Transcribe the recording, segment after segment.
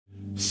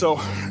So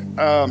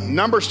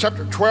Numbers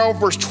chapter 12,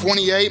 verse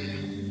 28.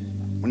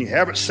 When you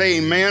have it, say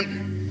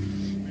amen.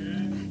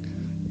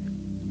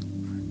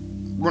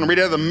 We're going to read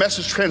out of the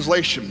Message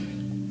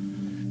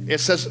translation. It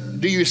says,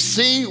 do you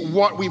see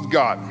what we've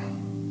got?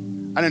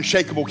 An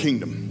unshakable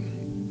kingdom.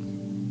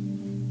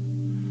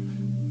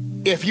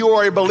 If you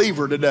are a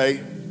believer today,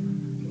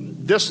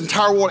 this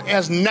entire world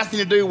has nothing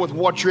to do with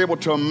what you're able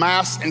to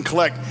amass and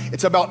collect.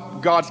 It's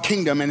about God's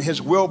kingdom and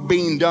his will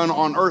being done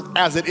on earth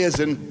as it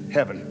is in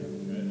heaven.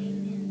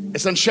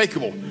 It's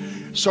unshakable.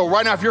 So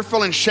right now, if you're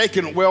feeling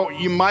shaken, well,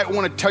 you might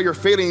want to tell your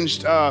feelings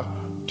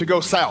to go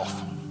south.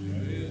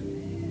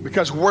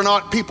 Because we're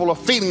not people of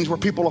feelings, we're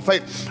people of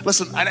faith.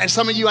 Listen, and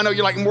some of you, I know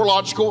you're like more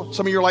logical.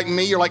 Some of you are like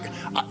me, you're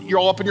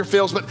all up in your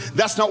feels, but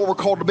that's not what we're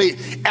called to be.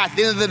 At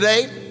the end of the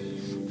day,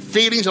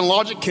 feelings and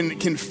logic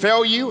can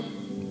fail you,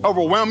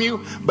 overwhelm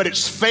you, but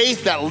it's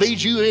faith that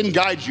leads you and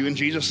guides you in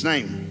Jesus'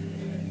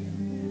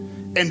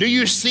 name. And do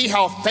you see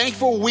how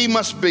thankful we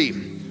must be?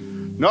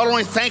 Not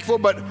only thankful,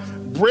 but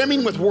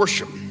brimming with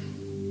worship.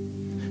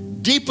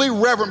 Deeply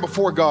reverent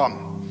before God.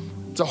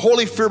 It's a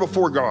holy fear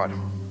before God.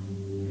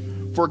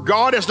 For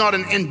God is not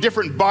an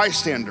indifferent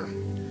bystander.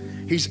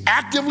 He's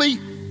actively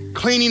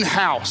cleaning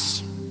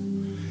house.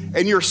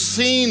 And you're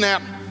seeing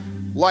that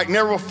like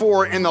never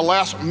before in the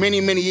last many,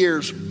 many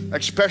years,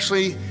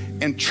 especially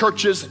in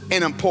churches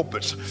and in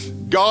pulpits.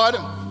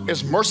 God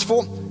is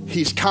merciful,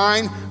 he's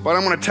kind, but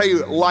I'm gonna tell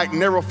you like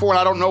never before, and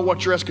I don't know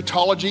what your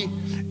eschatology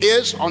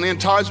is on the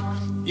end times.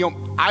 You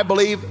know, I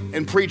believe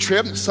in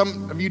pre-trib,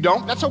 some of you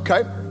don't, that's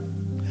okay.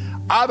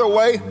 Either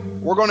way,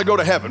 we're gonna go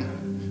to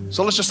heaven.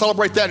 So let's just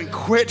celebrate that and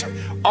quit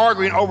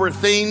arguing over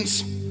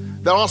things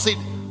that honestly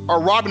are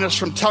robbing us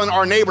from telling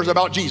our neighbors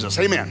about Jesus,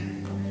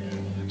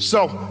 amen.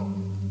 So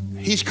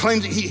he's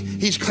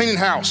cleaning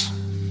house,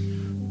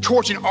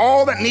 torching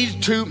all that needs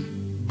to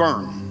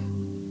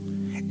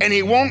burn. And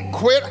he won't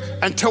quit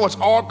until it's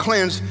all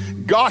cleansed.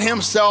 God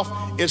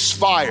himself is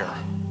fire.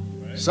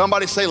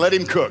 Somebody say, let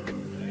him cook.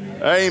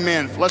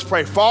 Amen. Let's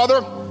pray.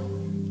 Father,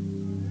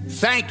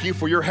 thank you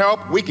for your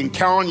help. We can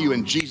count on you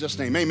in Jesus'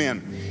 name,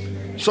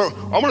 amen. So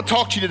I want to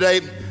talk to you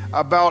today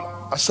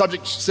about a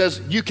subject that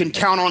says you can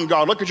count on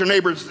God. Look at your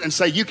neighbors and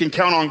say, you can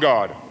count on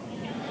God.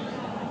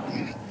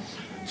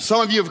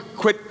 Some of you have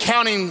quit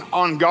counting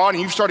on God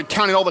and you've started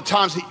counting all the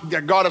times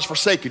that God has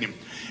forsaken you,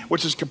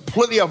 which is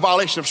completely a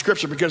violation of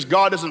Scripture because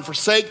God doesn't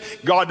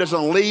forsake, God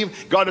doesn't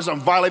leave, God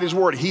doesn't violate his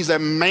word. He's a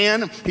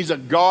man, he's a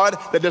God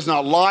that does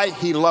not lie,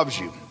 he loves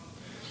you.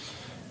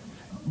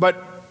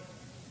 But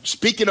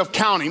speaking of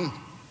counting,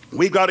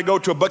 we've got to go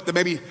to a book that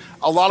maybe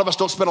a lot of us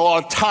don't spend a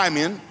lot of time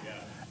in.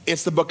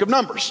 It's the book of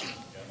Numbers.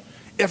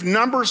 If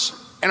Numbers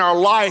in our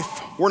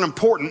life weren't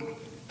important,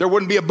 there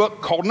wouldn't be a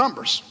book called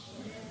Numbers.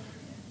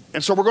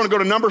 And so we're going to go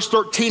to Numbers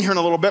 13 here in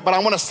a little bit, but I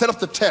want to set up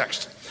the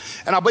text.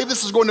 And I believe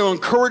this is going to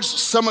encourage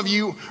some of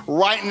you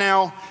right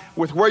now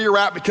with where you're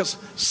at, because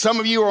some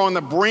of you are on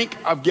the brink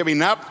of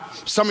giving up.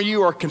 Some of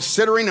you are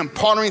considering and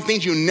pondering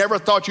things you never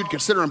thought you'd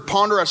consider and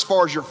ponder as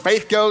far as your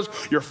faith goes,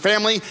 your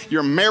family,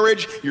 your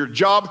marriage, your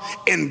job.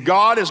 And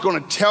God is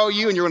going to tell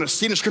you, and you're going to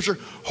see in the Scripture,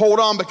 hold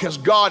on, because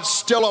God's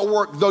still at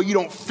work. Though you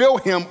don't feel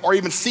him or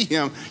even see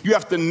him, you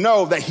have to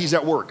know that he's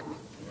at work.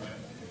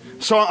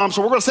 So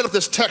we're going to set up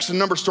this text in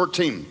Numbers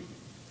 13.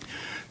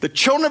 The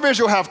children of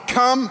Israel have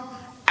come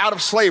out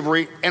of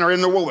slavery and are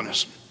in the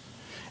wilderness.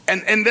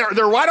 And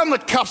they're right on the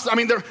cusp,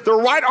 they're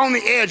right on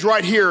the edge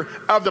right here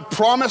of the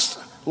promised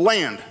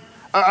land.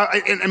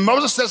 And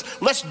Moses says,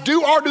 let's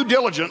do our due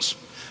diligence.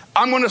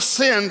 I'm going to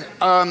send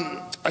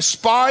a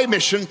spy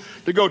mission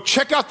to go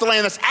check out the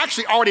land that's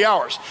actually already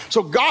ours.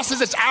 So God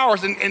says it's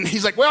ours, and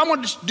he's like, well, I'm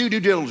going to just do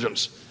due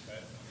diligence.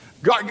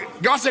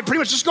 God said, pretty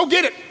much, just go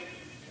get it.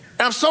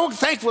 And I'm so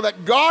thankful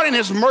that God in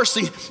his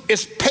mercy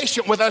is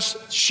patient with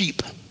us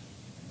sheep.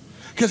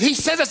 Because he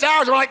says it's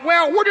ours. We're like,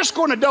 well, we're just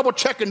going to double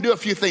check and do a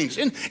few things.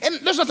 And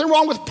there's nothing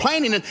wrong with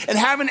planning and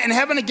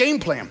having a game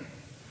plan.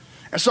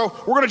 And so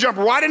we're going to jump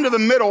right into the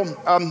middle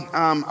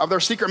of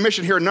their secret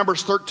mission here in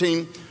Numbers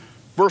 13,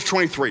 verse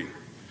 23. We're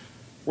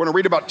going to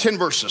read about 10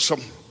 verses. So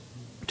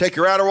take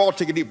your Adderall,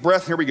 take a deep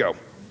breath. Here we go.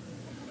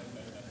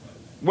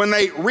 When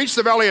they reached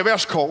the valley of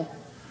Eshcol,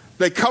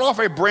 they cut off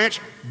a branch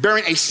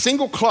bearing a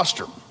single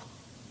cluster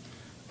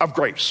of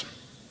grapes.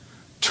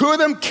 2 of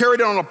them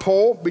carried it on a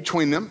pole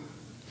between them,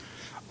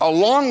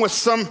 along with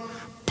some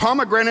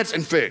pomegranates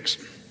and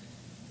figs.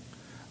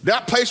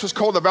 That place was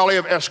called the Valley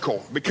of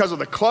Eshcol because of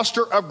the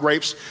cluster of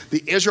grapes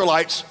the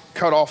Israelites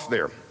cut off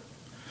there.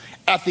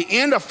 At the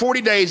end of 40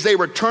 days, they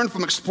returned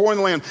from exploring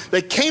the land.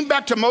 They came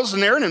back to Moses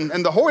and Aaron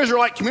and the whole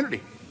Israelite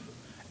community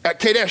at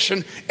Kadesh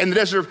and in the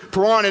desert of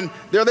Paran, and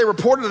there they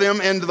reported to them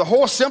and to the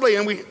whole assembly,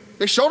 and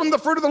they showed them the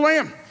fruit of the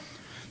land.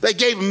 They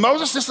gave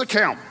Moses this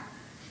account.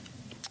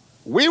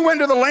 We went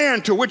to the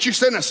land to which you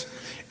sent us,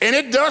 and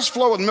it does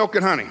flow with milk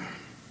and honey.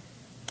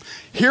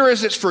 Here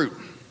is its fruit.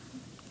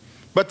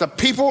 But the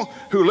people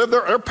who live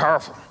there are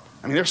powerful.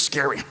 They're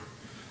scary.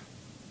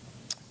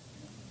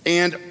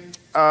 And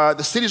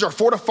the cities are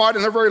fortified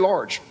and they're very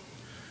large.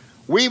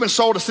 We even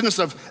saw descendants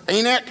of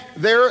Anak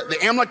there.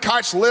 The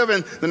Amalekites live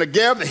in the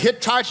Negev. The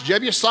Hittites,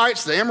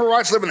 Jebusites, the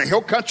Amorites live in the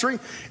hill country.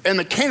 And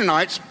the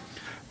Canaanites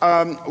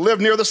live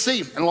near the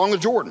sea and along the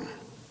Jordan.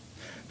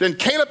 Then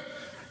Caleb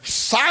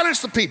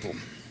silenced the people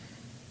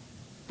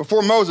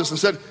before Moses and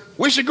said,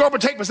 we should go up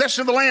and take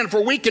possession of the land,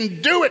 for we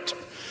can do it.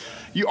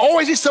 You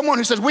always see someone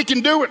who says, we can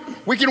do it,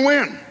 we can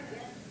win.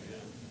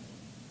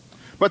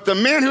 But the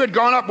men who had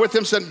gone up with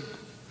him said,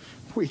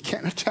 we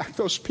can't attack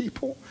those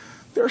people.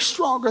 They're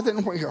stronger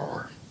than we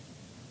are.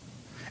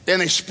 And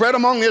they spread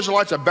among the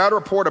Israelites a bad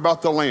report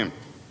about the land.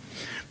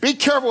 Be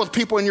careful with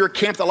people in your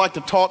camp that like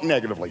to talk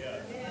negatively.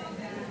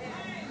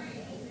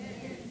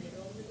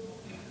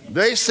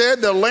 They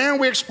said, the land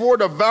we explored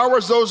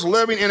devours those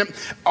living in it.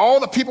 All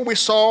the people we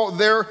saw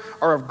there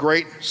are of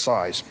great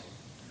size.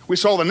 We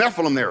saw the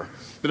Nephilim there.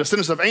 The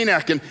descendants of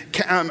Anak come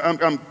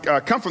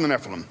from the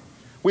Nephilim.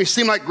 We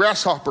seem like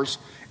grasshoppers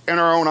in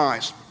our own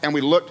eyes, and we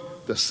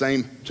looked the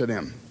same to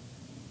them.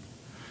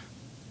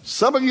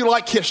 Some of you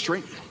like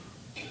history.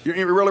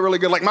 You're really, really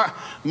good. Like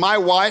my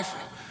wife,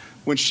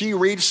 when she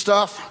reads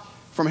stuff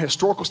from a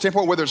historical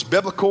standpoint, whether it's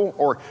biblical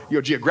or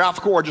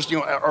geographical or just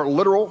or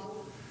literal,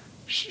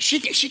 she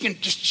can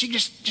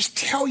just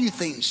tell you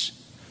things.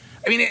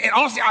 I mean, and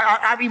honestly,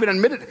 I've even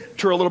admitted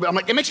to her a little bit. I'm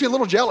like, it makes me a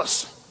little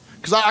jealous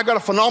because I got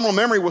a phenomenal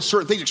memory with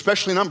certain things,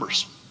 especially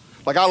numbers.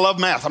 Like I love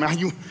math. I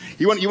mean,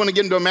 you want to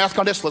get into a math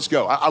contest? Let's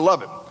go. I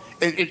love it.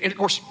 And of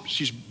course,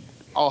 she's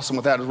awesome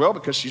with that as well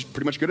because she's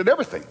pretty much good at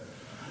everything.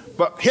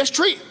 But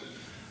history,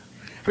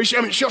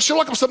 I mean, she'll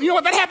look up something. You know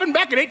what? That happened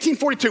back in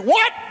 1842.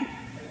 What?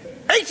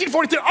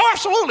 1842? Oh,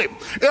 absolutely.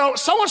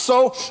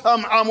 So-and-so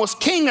was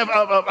king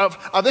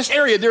of this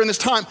area during this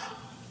time.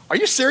 Are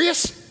you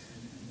serious?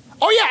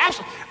 Oh, yeah,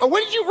 absolutely.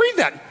 When did you read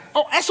that?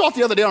 Oh, I saw it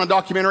the other day on a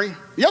documentary.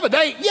 The other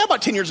day? Yeah,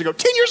 about 10 years ago.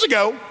 10 years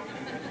ago.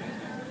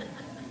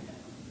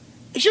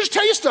 She just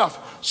tell you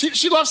stuff.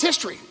 She loves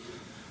history.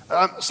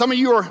 Some of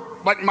you are,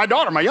 like my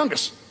daughter, my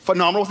youngest,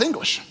 phenomenal with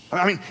English.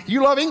 I mean,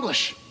 you love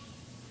English.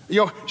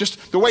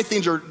 Just the way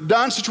things are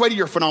done, situated,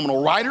 you're a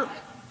phenomenal writer.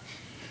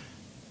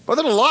 But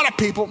there's a lot of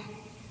people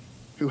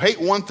who hate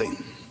one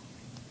thing.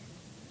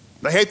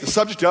 They hate the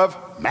subject of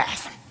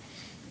math.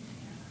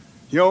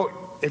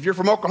 If you're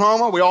from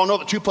Oklahoma, we all know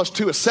that 2 +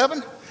 2 is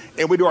 7,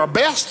 and we do our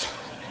best.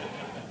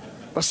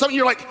 But some of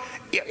you are like,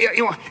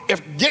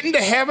 if getting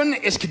to heaven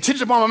is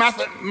contingent upon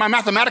my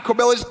mathematical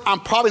abilities,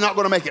 I'm probably not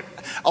going to make it.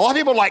 A lot of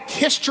people like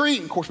history.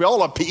 Of course, we all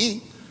love PE.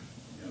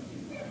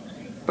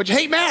 But you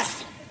hate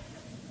math.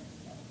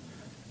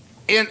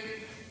 And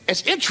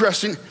it's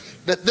interesting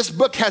that this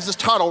book has this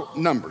title,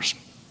 Numbers.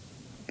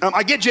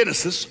 I get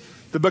Genesis,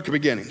 the book of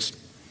beginnings.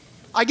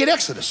 I get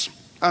Exodus.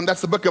 That's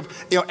the book of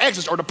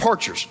exits or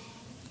departures.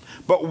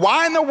 But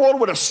why in the world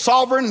would a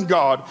sovereign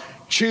God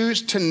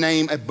choose to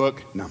name a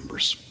book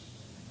Numbers?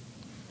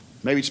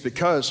 Maybe it's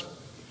because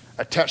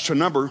attached to a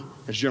number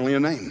is generally a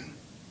name.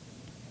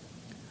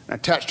 And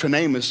attached to a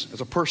name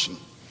is a person.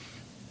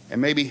 And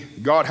maybe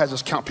God has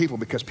us count people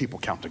because people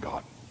count to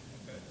God.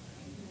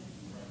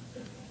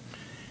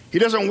 He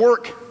doesn't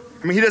work.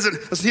 I mean, he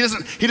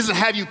doesn't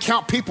have you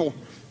count people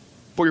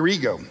for your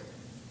ego.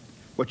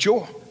 But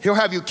he'll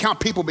have you count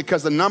people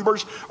because the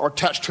numbers are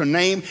attached to a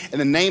name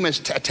and the name is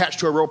attached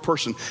to a real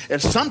person.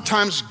 And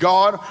sometimes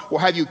God will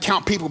have you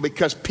count people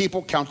because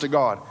people count to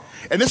God.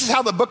 And this is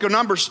how the book of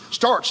Numbers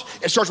starts.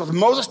 It starts with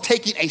Moses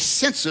taking a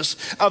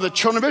census of the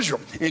children of Israel.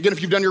 And again,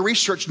 if you've done your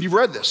research and you've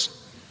read this.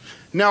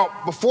 Now,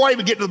 before I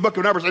even get to the book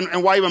of Numbers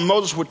and why even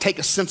Moses would take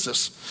a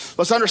census,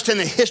 let's understand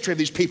the history of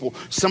these people.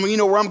 Some of you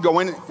know where I'm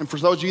going, and for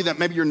those of you that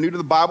maybe you're new to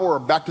the Bible or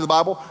back to the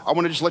Bible, I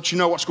want to just let you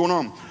know what's going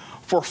on.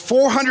 For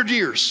 400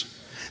 years,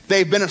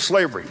 they've been in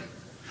slavery.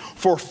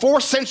 For 4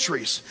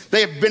 centuries,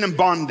 they have been in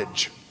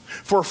bondage.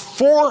 For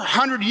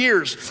 400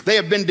 years, they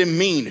have been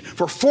demeaned.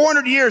 For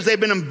 400 years, they've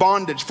been in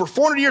bondage. For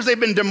 400 years, they've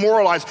been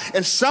demoralized.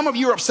 And some of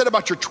you are upset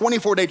about your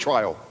 24-day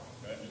trial.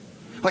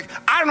 Like,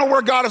 I don't know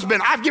where God has been.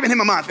 I've given him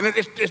a month, and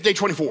it's day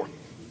 24.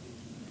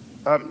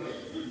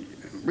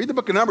 Read the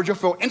book of Numbers. You'll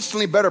feel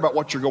instantly better about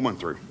what you're going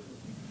through.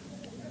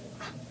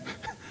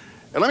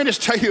 And let me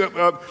just tell you,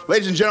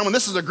 ladies and gentlemen,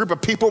 this is a group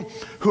of people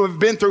who have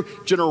been through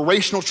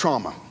generational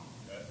trauma.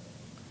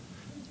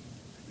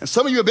 And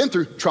some of you have been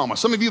through trauma.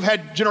 Some of you have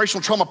had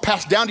generational trauma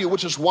passed down to you,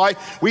 which is why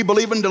we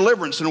believe in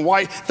deliverance and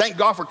why thank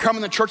God for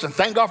coming to church and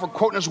thank God for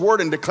quoting his word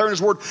and declaring his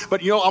word.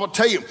 But I will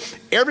tell you,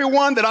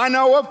 everyone that I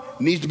know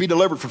of needs to be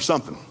delivered from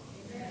something.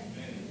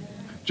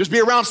 Just be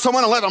around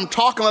someone and let them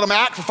talk and let them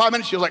act for 5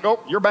 minutes. You're like,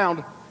 oh, you're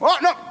bound. Oh,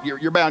 no,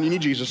 you're bound. You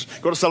need Jesus.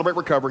 Go to Celebrate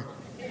Recovery.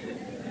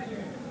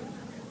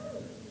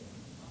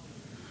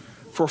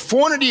 For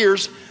 400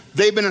 years,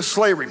 they've been in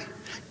slavery,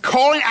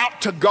 calling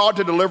out to God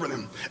to deliver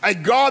them. A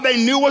God they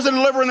knew was a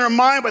deliverer in their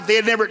mind, but they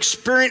had never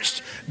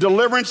experienced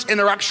deliverance in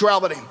their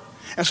actuality.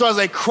 And so as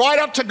they cried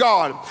out to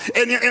God,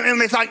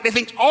 and they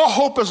think all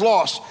hope is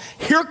lost,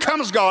 here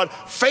comes God,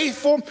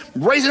 faithful,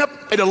 raising up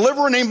a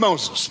deliverer named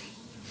Moses.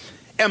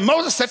 And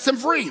Moses sets them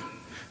free.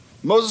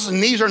 Moses'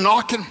 knees are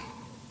knocking.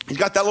 He's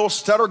got that little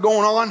stutter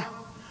going on.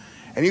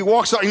 And he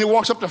walks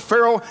up to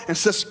Pharaoh and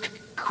says,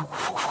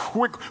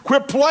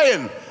 Quit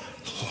playing.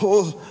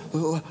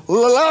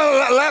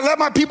 Let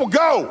my people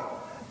go.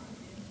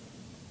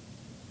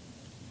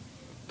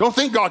 Don't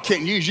think God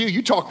can't use you.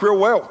 You talk real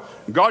well.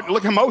 God,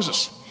 look at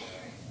Moses.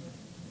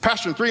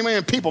 Pastoring 3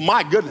 million people,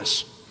 my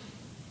goodness.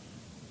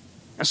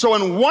 And so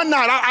in one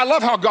night, I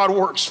love how God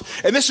works.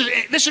 And this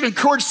should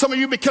encourage some of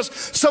you, because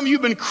some of you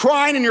have been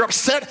crying and you're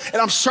upset.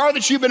 And I'm sorry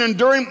that you've been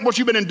enduring what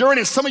you've been enduring.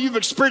 And some of you have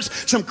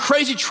experienced some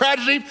crazy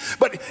tragedy.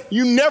 But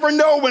you never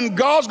know when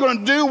God's going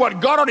to do what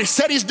God already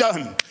said he's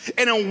done.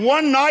 And in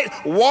one night,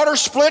 water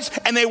splits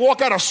and they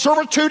walk out of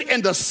servitude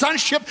into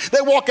sonship.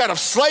 They walk out of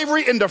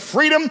slavery into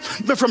freedom.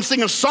 They're from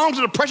singing songs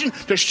of depression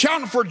to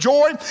shouting for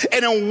joy.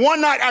 And in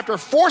one night, after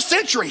 4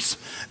 centuries,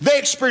 they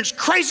experienced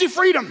crazy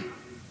freedom.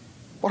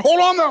 But hold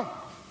on though.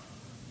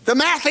 The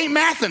math ain't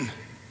mathing.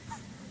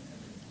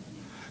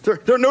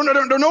 They're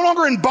no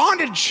longer in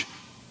bondage.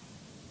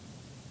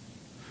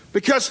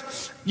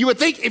 Because you would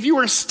think if you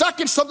were stuck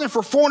in something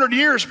for 400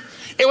 years,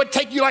 it would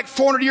take you like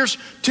 400 years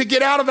to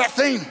get out of that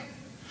thing.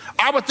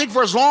 I would think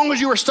for as long as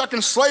you were stuck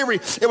in slavery,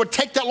 it would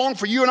take that long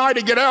for you and I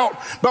to get out.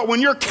 But when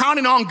you're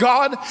counting on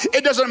God,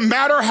 it doesn't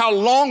matter how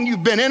long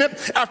you've been in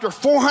it. After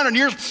 400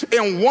 years,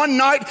 in one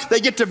night, they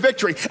get to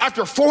victory.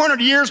 After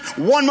 400 years,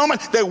 one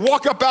moment, they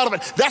walk up out of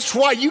it. That's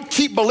why you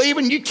keep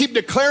believing, you keep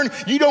declaring,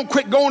 you don't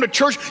quit going to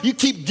church, you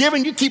keep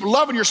giving, you keep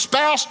loving your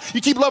spouse,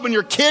 you keep loving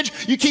your kids,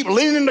 you keep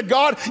leaning into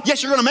God.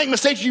 Yes, you're going to make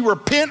mistakes. You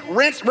repent,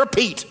 rinse,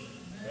 repeat.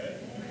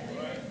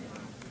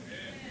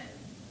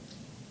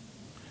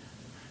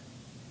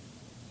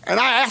 And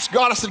I asked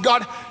God, I said,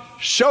 God,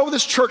 show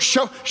this church,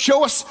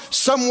 show us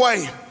some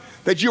way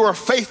that you are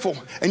faithful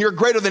and you're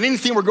greater than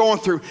anything we're going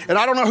through. And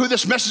I don't know who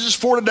this message is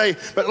for today,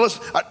 but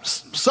listen,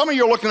 some of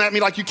you are looking at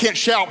me like you can't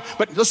shout,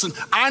 but listen,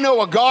 I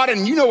know a God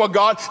and you know a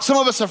God. Some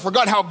of us have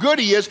forgotten how good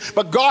he is,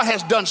 but God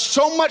has done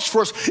so much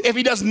for us. If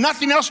he does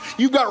nothing else,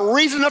 you've got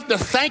reason enough to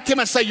thank him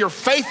and say you're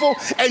faithful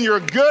and you're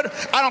good.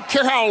 I don't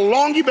care how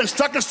long you've been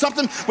stuck in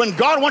something. When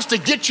God wants to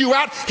get you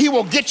out, he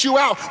will get you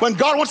out. When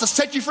God wants to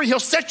set you free, he'll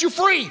set you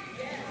free.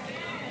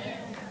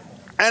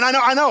 And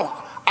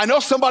I know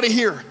somebody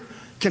here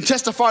can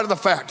testify to the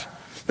fact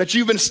that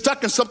you've been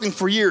stuck in something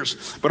for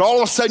years, but all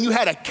of a sudden you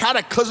had a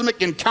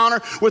cataclysmic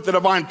encounter with the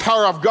divine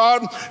power of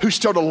God who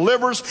still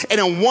delivers, and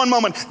in one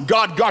moment,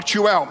 God got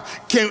you out.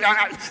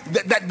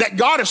 That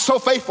God is so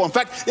faithful. In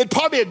fact, it'd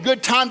probably be a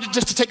good time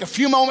just to take a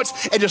few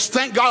moments and just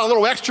thank God a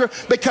little extra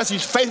because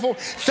he's faithful.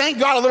 Thank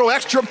God a little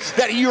extra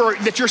that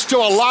you're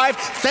still alive.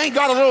 Thank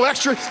God a little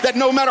extra that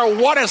no matter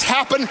what has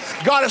happened,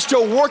 God is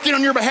still working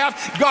on your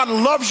behalf. God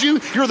loves you.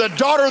 You're the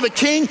daughter of the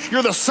King.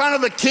 You're the son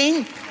of the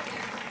King.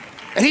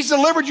 And he's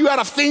delivered you out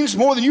of things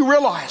more than you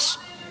realize.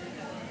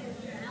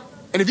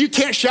 And if you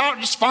can't shout,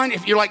 just fine.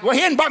 If you're like, well,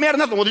 he hadn't brought me out of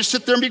nothing, well, just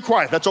sit there and be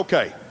quiet. That's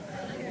okay.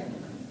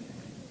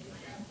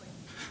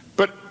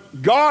 But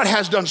God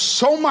has done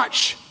so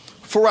much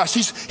for us.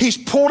 He's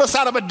pulled us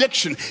out of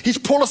addiction. He's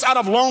pulled us out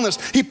of loneliness.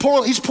 He's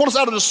pulled us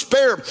out of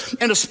despair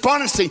and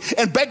despondency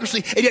and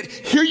bankruptcy. And yet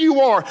here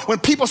you are. When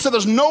people say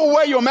there's no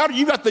way you'll matter,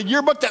 you got the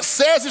yearbook that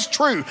says it's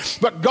true.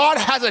 But God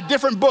has a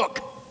different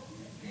book.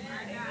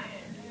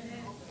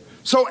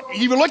 So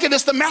if you look at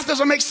this, the math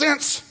doesn't make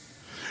sense.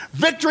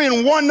 Victory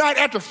in one night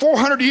after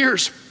 400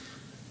 years.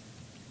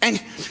 And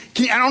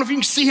I don't know if you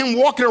can see him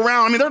walking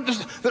around. I mean,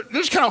 they're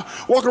just kind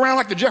of walking around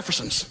like the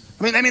Jeffersons.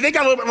 I mean, they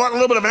got a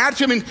little bit of an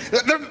attitude. I mean,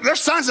 they're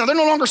sons now. They're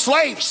no longer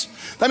slaves.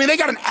 I mean, they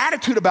got an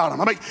attitude about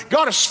them. I mean,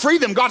 God has freed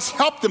them. God's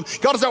helped them.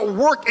 God is at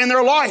work in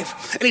their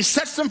life. And he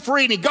sets them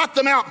free and he got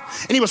them out.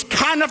 And he was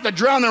kind enough to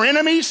drown their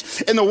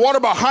enemies in the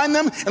water behind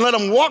them and let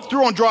them walk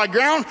through on dry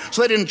ground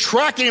so they didn't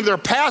track any of their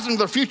paths into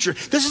their future.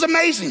 This is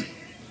amazing.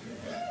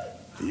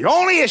 The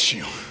only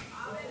issue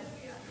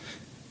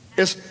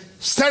is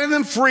setting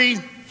them free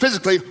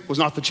physically was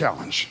not the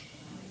challenge.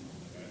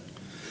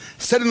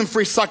 Setting them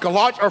free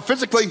psychologically or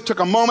physically took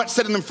a moment.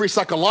 Setting them free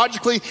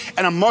psychologically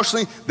and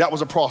emotionally, that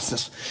was a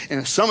process.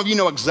 And some of you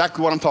know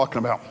exactly what I'm talking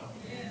about.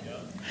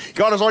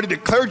 God has already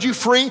declared you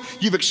free.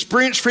 You've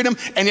experienced freedom,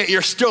 and yet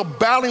you're still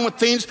battling with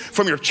things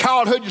from your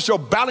childhood. You're still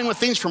battling with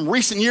things from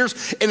recent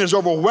years, and it's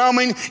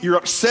overwhelming. You're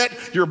upset.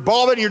 You're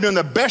bothered. And you're doing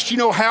the best you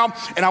know how.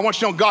 And I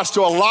want you to know God's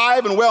still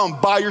alive and well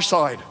and by your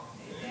side.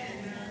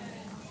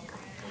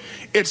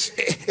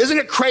 Isn't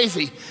it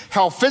crazy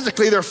how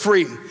physically they're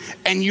free?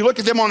 And you look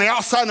at them on the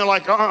outside and they're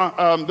like,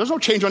 there's no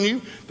change on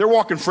you. They're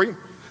walking free.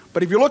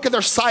 But if you look at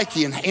their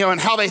psyche and, and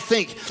how they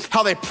think,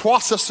 how they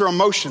process their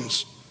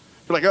emotions,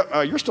 you're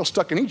like, you're still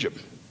stuck in Egypt.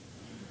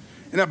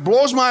 And it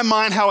blows my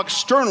mind how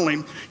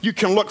externally you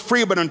can look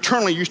free, but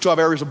internally you still have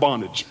areas of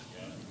bondage.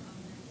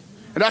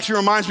 It actually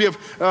reminds me of,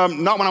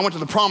 not when I went to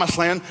the Promised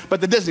Land,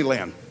 but the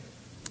Disneyland.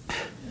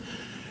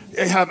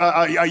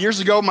 Years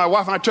ago, my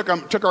wife and I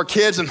took our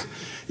kids, and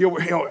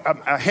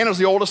Hannah's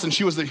the oldest, and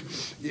she was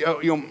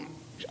the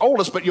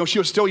oldest, but she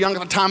was still young at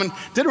the time and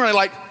didn't really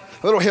like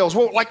little hills.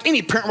 Well, like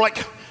any parent, we're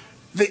like,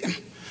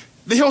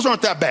 the hills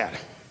aren't that bad.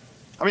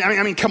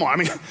 I mean, come on. I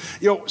mean,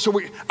 so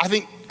I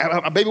think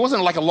baby,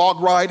 wasn't it like a log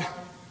ride?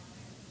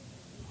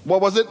 What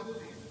was it?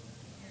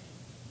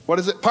 What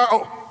is it?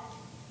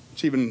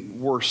 It's even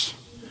worse.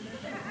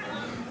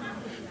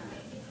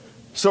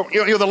 So,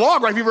 the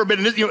log, right, if you've ever been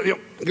in it,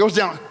 it goes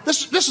down.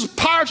 This is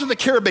Pirates of the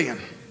Caribbean.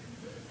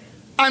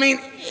 I mean,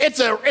 it's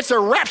a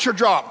rapture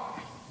drop.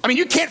 I mean,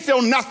 you can't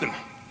feel nothing.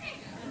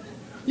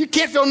 You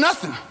can't feel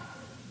nothing.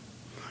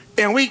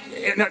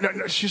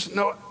 And she's,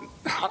 no,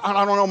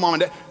 I don't know, Mom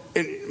and Dad.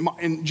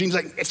 And Jean's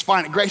like, it's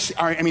fine. Grace,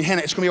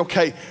 Hannah, it's going to be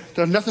okay.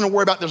 There's nothing to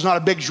worry about. There's not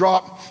a big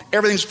drop.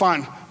 Everything's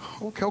fine.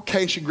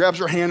 Okay. She grabs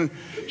her hand,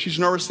 and she's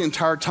nervous the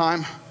entire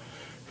time.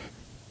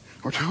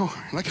 Look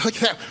at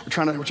that.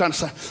 We're trying to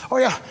say, oh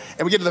yeah.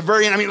 And we get to the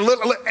very end. I mean,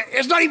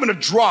 it's not even a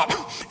drop.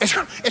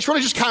 It's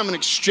really just kind of an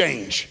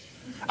exchange.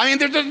 I mean,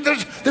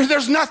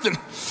 there's nothing.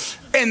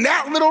 And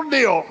that little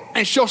deal,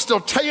 and she'll still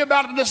tell you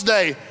about it to this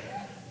day.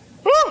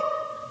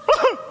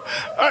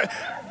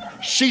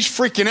 She's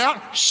freaking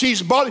out.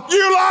 She's bothered.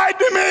 You lied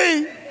to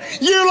me.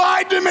 You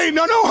lied to me.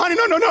 No, honey,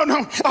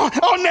 no.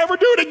 I'll never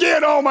do it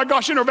again. Oh my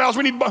gosh, intervals.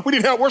 We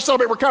need help. We're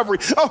celebrating recovery.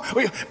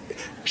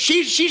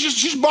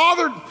 She's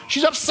bothered.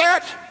 She's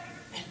upset.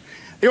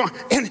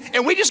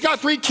 And we just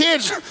got 3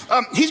 kids.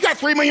 He's got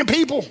 3 million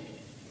people.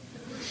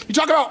 You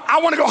talk about,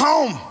 I want to go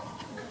home.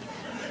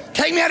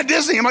 Take me out of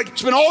Disney. I'm like,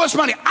 spend all this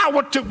money. I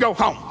want to go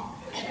home.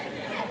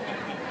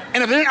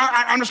 And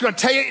I'm just going to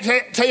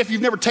tell you if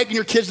you've never taken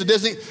your kids to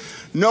Disney,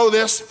 know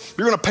this.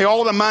 You're going to pay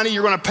all the money.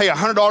 You're going to pay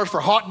 $100 for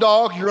hot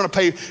dogs. You're going to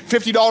pay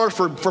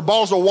 $50 for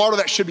bottles of water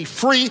that should be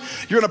free.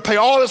 You're going to pay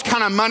all this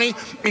kind of money.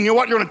 And you know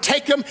what? You're going to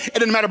take them. It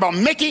doesn't matter about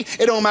Mickey.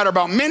 It don't matter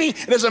about Minnie.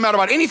 It doesn't matter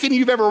about anything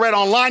you've ever read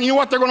online. You know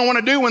what they're going to want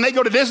to do when they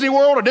go to Disney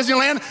World or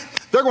Disneyland?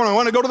 They're going to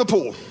want to go to the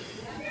pool.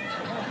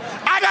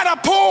 I got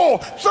a pool,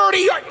 30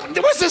 yards.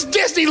 What's this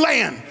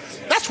Disneyland?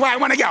 That's where I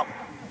want to go.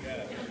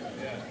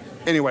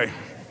 Anyway.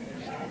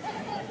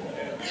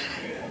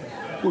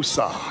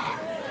 Woosah.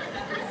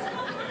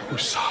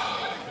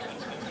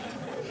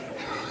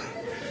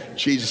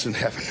 Jesus in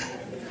heaven.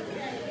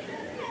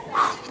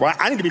 Well,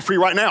 I need to be free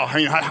right now. I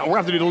mean, we're going to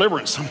have to do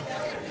deliverance.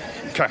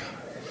 Okay.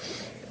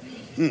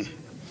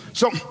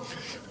 So,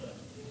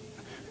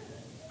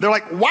 they're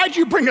like, why'd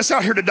you bring us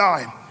out here to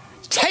die?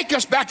 Take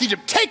us back to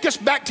Egypt.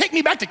 Take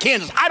me back to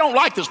Kansas. I don't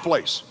like this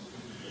place.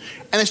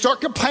 And they start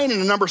complaining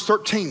in Numbers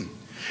 13.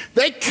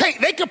 They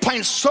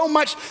complain so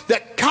much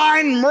that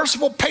kind,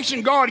 merciful,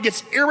 patient God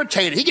gets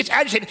irritated. He gets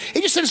agitated.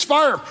 He just sends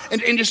fire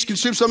and just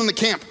consumes some in the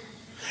camp.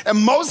 And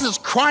Moses is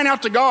crying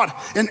out to God.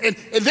 And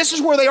this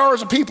is where they are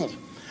as a people.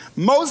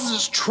 Moses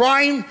is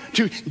trying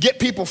to get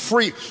people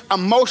free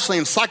emotionally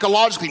and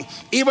psychologically,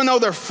 even though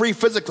they're free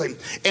physically.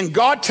 And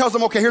God tells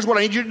them, okay, here's what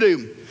I need you to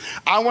do.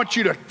 I want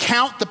you to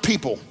count the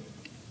people.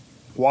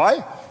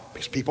 Why?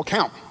 Because people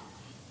count.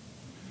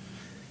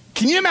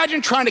 Can you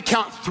imagine trying to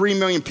count 3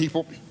 million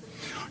people?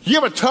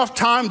 You have a tough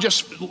time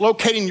just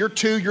locating your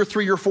 2, your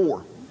 3, your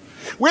 4.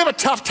 We have a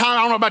tough time,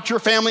 I don't know about your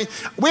family,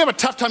 we have a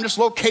tough time just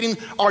locating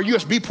our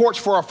USB ports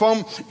for our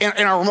phone and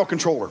our remote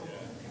controller.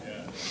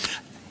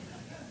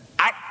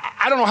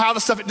 I don't know how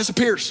this stuff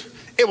disappears.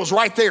 It was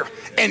right there.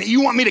 And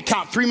you want me to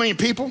count 3 million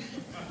people?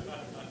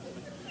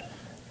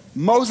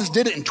 Moses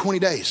did it in 20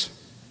 days.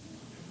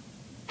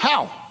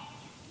 How?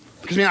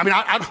 Because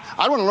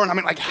I want to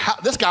learn.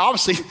 This guy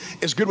obviously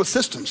is good with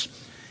systems.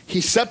 He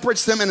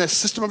separates them in a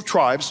system of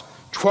tribes,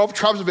 12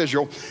 tribes of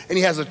Israel, and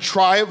he has a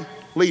tribe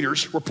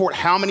leaders report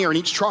how many are in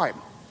each tribe.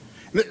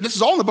 This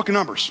is all in the book of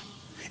Numbers.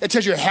 It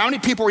tells you how many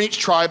people are in each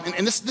tribe,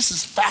 and this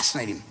is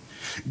fascinating.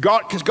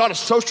 Because God is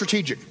so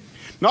strategic.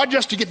 Not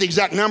just to get the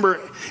exact number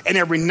and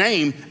every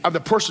name of the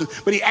person,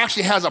 but he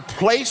actually has a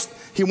place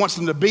he wants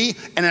them to be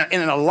and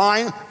a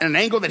line and an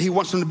angle that he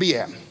wants them to be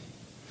at.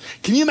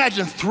 Can you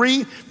imagine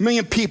 3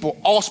 million people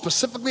all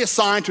specifically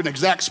assigned to an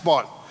exact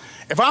spot?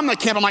 If I'm in the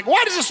camp, I'm like,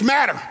 why does this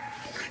matter?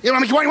 You know,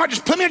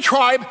 just put me in a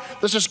tribe.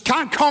 Let's just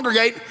kind of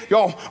congregate.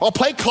 I'll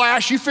play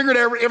Clash. You figured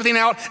everything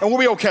out, and we'll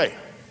be okay.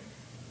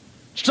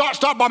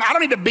 Stop, Bob. I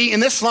don't need to be in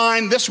this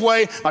line this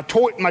way. My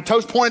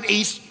toes pointed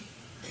east.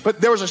 But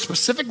there was a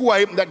specific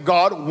way that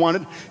God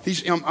wanted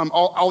these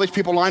all these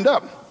people lined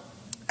up.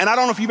 And I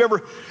don't know if you've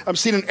ever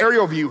seen an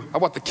aerial view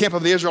of what the camp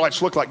of the Israelites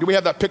looked like. Do we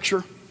have that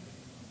picture?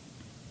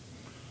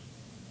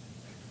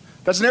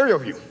 That's an aerial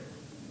view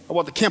of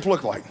what the camp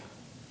looked like.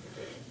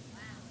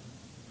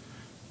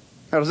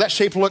 Now, does that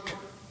shape look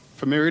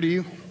familiar to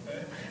you?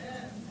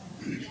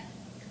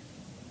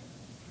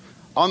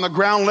 On the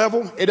ground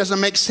level, it doesn't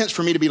make sense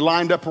for me to be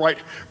lined up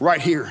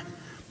right here.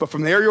 But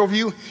from the aerial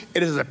view,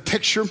 it is a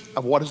picture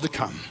of what is to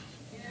come.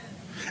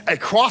 A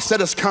cross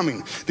that is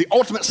coming. The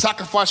ultimate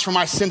sacrifice for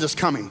my sins is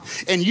coming.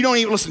 And you don't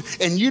even listen.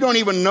 And you don't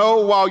even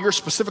know while you're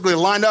specifically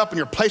lined up and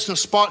you're placed in a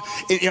spot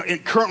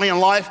currently in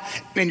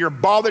life, and you're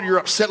bothered, you're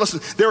upset. Listen,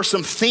 there are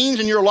some things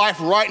in your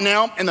life right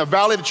now in the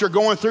valley that you're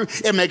going through.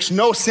 It makes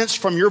no sense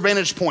from your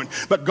vantage point.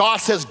 But God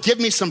says, give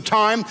me some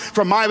time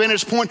from my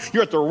vantage point.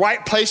 You're at the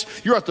right place.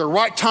 You're at the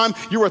right time.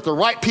 You're with the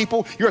right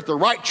people. You're at the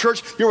right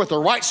church. You're with the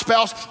right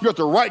spouse. You're at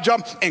the right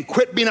job. And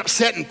quit being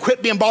upset and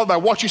quit being bothered by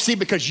what you see,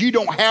 because you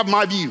don't have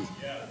my view.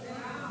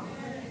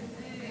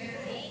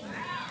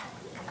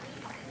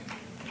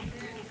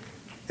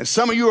 And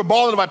some of you are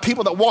bothered by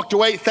people that walked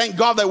away. Thank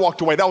God they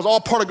walked away. That was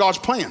all part of God's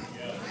plan.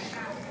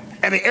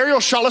 And the aerial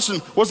shot,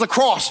 listen, was the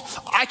cross.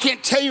 I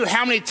can't tell you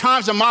how many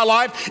times in my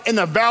life in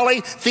the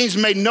valley, things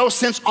made no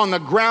sense on the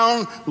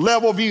ground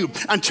level view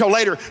until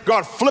later.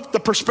 God flipped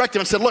the perspective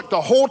and said, look, the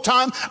whole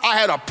time I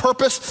had a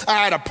purpose,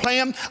 I had a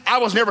plan. I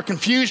was never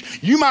confused.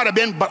 You might have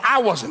been, but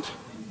I wasn't.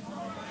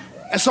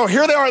 And so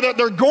here they are,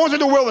 they're going through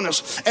the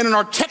wilderness. And in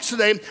our text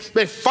today,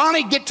 they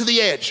finally get to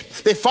the edge.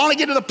 They finally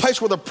get to the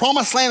place where the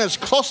promised land is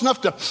close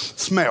enough to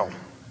smell.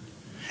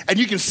 And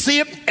you can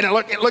see it, and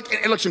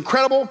it looks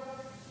incredible.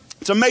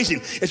 It's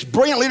amazing. It's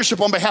brilliant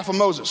leadership on behalf of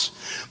Moses.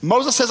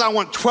 Moses says, I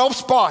want 12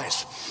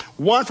 spies,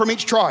 one from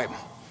each tribe.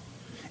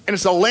 And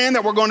it's a land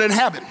that we're going to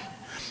inhabit.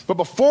 But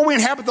before we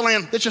inhabit the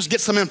land, let's just get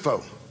some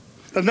info.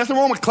 There's nothing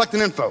wrong with collecting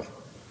info.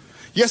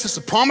 Yes, it's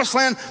the promised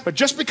land, but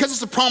just because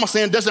it's the promised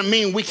land doesn't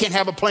mean we can't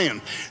have a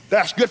plan.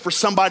 That's good for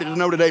somebody to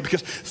know today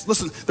because,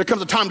 listen, there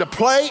comes a time to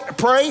pray,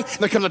 and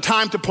there comes a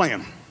time to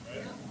plan.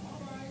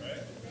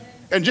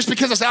 And just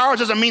because it's ours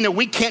doesn't mean that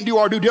we can't do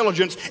our due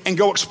diligence and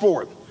go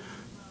explore it.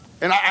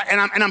 And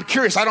I'm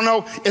curious, I don't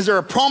know, is there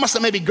a promise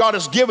that maybe God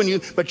has given you,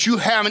 but you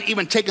haven't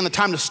even taken the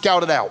time to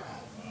scout it out?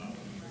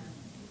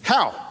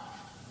 How?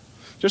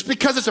 Just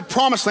because it's a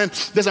promised land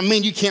doesn't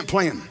mean you can't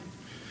plan.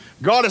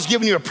 God has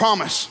given you a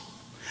promise.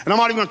 And I'm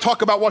not even going to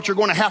talk about what you're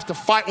going to have to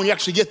fight when you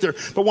actually get there.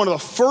 But one of the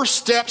first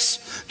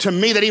steps to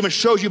me that even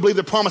shows you believe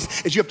the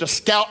promise is you have to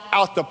scout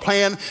out the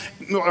plan,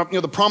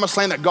 the promised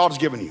land that God has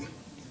given you.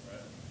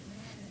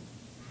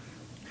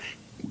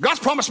 God's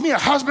promised me a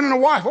husband and a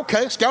wife.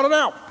 Okay, scout it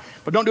out.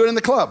 But don't do it in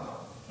the club.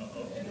 Well,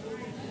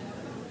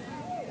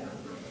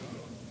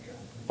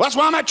 that's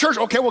why I'm at church.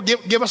 Okay, well,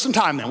 give us some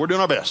time then. We're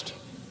doing our best.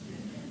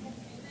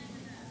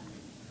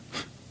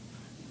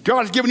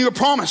 God has given you a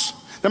promise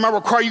that might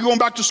require you going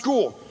back to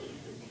school.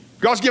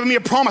 God's given me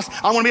a promise.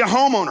 I want to be a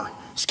homeowner.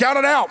 Scout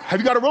it out. Have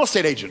you got a real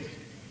estate agent?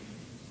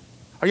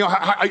 Are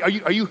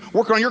you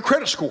working on your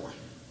credit score?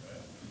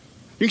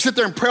 You can sit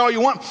there and pray all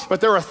you want,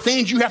 but there are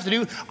things you have to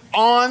do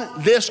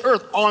on this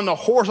earth, on the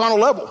horizontal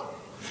level.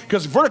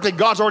 Because vertically,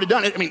 God's already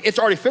done it. I mean, it's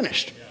already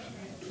finished.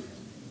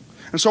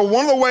 And so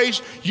one of the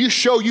ways you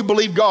show you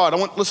believe God,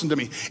 listen to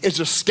me, is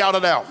to scout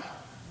it out.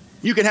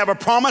 You can have a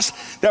promise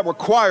that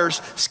requires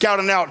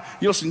scouting out.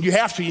 You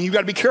have to, and you've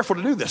got to be careful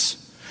to do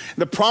this.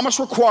 The promise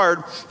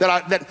required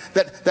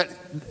that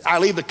I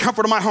leave the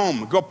comfort of my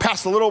home, go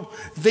past the little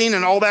thing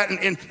and all that,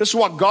 and this is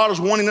what God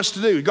is wanting us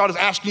to do. God is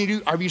asking you to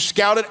do, have you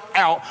scouted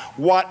out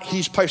what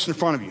he's placed in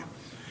front of you?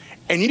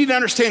 And you need to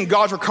understand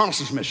God's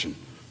reconnaissance mission.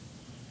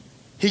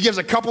 He gives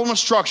a couple of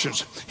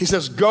instructions. He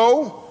says,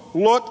 go,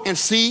 look, and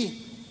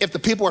see if the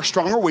people are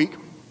strong or weak.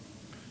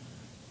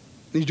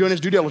 He's doing his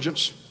due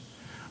diligence.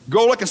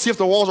 Go look and see if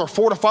the walls are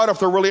fortified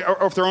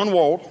or if they're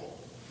unwalled.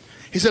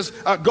 He says,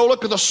 go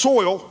look at the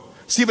soil,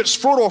 see if it's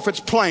fertile or if it's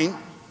plain.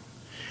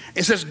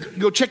 He says,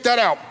 go check that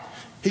out.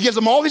 He gives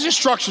them all these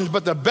instructions,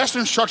 but the best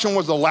instruction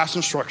was the last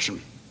instruction.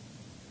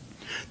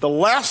 The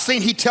last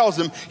thing he tells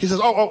them, he says,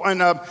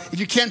 if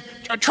you can,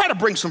 try to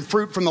bring some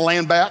fruit from the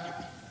land back.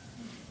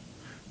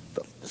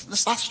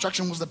 This last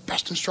instruction was the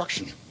best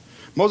instruction.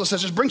 Moses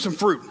says, just bring some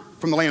fruit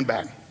from the land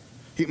back.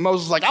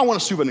 Moses is like, I want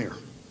a souvenir.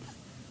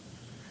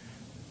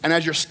 And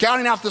as you're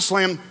scouting out this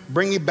land,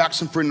 bring me back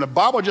some fruit. And the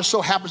Bible just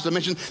so happens to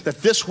mention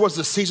that this was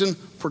the season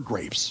for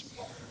grapes.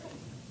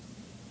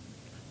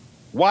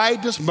 Why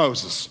does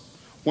Moses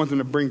want them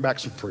to bring back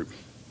some fruit?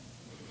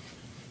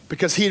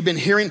 Because he had been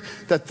hearing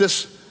that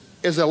this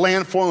is a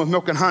land flowing with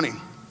milk and honey.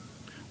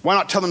 Why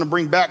not tell them to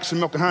bring back some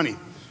milk and honey?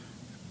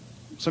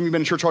 Some of you have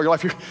been in church all your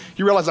life.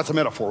 You realize that's a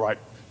metaphor, right?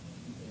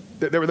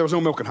 There was no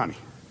milk and honey.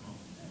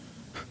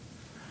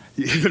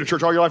 You've been in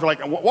church all your life, you're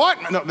like,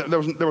 what? No,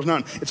 there was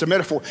none. It's a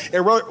metaphor. It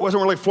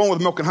wasn't really flowing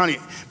with milk and honey.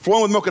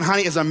 Flowing with milk and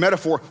honey is a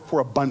metaphor for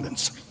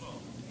abundance.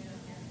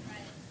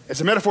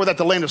 It's a metaphor that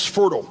the land is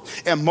fertile.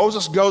 And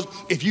Moses goes,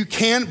 if you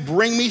can,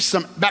 bring me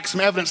back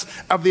some evidence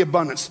of the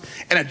abundance.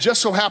 And it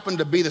just so happened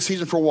to be the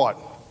season for what?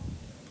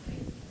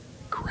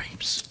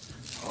 Grapes.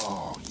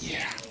 Oh,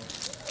 yeah.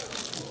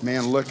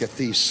 Man, look at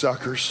these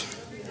suckers.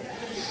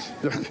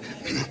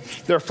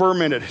 They're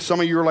fermented.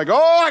 Some of you are like,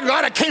 oh, I'm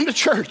glad I came to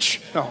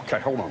church. Oh, okay,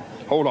 hold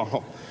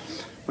on.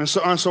 And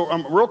so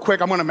real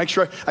quick, I'm going to make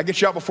sure I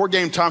get you out before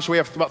game time, so we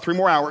have about 3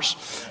 more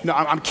hours. No,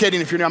 I'm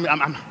kidding. If you're,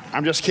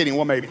 I'm just kidding.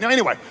 Well, maybe. No,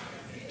 anyway.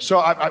 So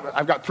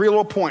I've got 3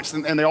 little points,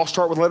 and they all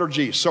start with letter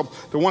G. So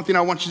the one thing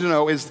I want you to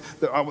know is,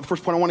 the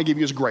first point I want to give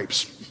you is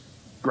grapes.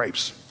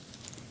 Grapes.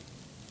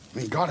 I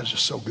mean, God is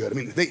just so good. I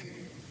mean,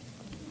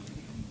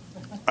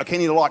 I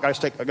can't eat a lot. I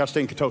got to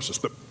stay in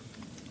ketosis, but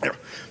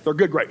they're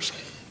good grapes.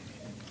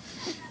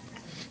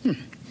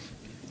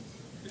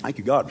 Thank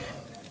you, God.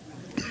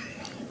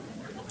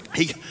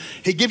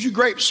 He gives you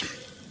grapes.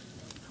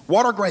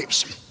 Water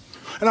grapes.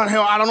 And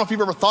I don't know if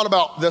you've ever thought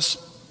about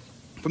this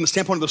from the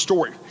standpoint of the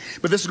story,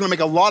 but this is going to make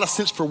a lot of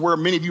sense for where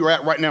many of you are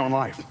at right now in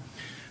life.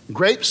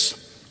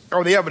 Grapes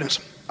are the evidence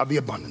of the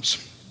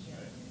abundance.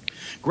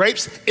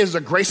 Grapes is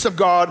the grace of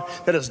God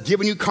that has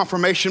given you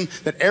confirmation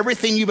that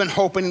everything you've been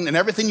hoping and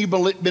everything you've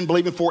been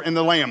believing for in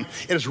the Lamb,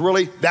 it is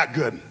really that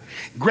good.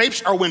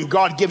 Grapes are when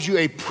God gives you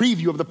a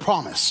preview of the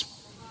promise.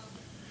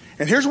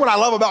 And here's what I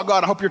love about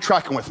God. I hope you're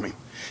tracking with me.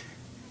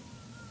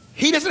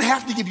 He doesn't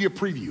have to give you a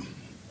preview.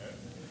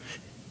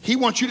 He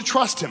wants you to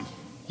trust him.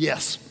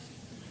 Yes.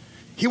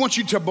 He wants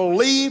you to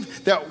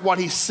believe that what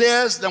he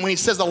says, that when he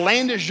says the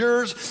land is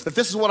yours, that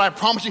this is what I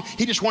promise you,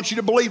 he just wants you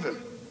to believe it.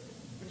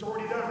 It's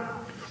already done.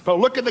 But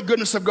look at the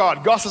goodness of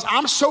God. God says,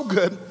 I'm so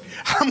good,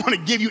 I'm going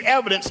to give you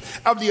evidence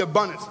of the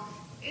abundance.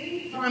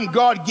 Anytime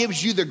God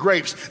gives you the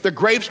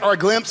grapes are a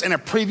glimpse and a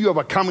preview of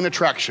a coming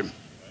attraction.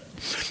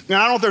 Now,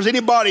 I don't know if there's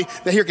anybody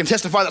that here can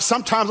testify that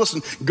sometimes,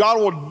 listen,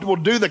 God will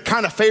do the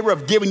kind of favor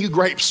of giving you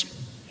grapes.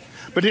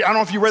 But I don't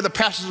know if you read the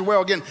passage as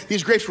well. Again,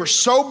 these grapes were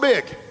so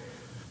big.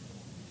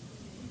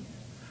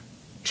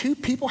 2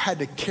 people had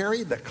to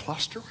carry the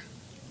cluster.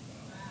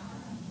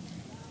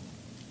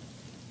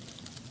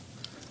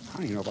 I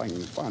don't even know if I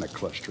can find a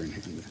cluster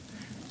in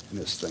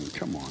this thing.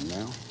 Come on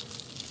now.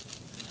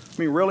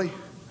 I mean, really?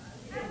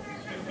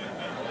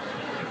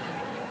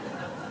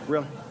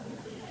 Really?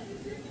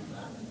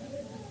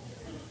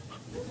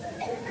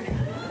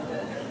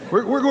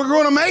 We're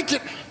going to make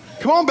it.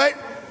 Come on, babe.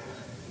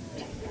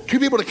 2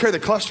 people to carry the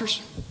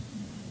clusters.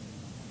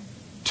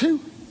 2.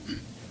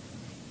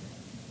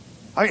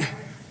 I mean,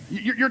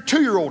 your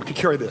 2-year-old could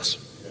carry this.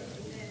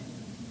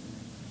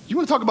 You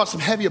want to talk about some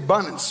heavy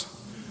abundance.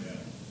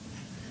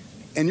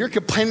 And you're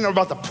complaining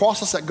about the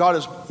process that God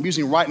is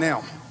using right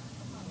now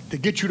to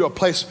get you to a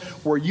place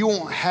where you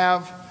won't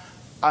have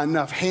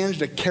enough hands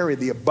to carry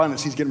the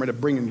abundance he's getting ready to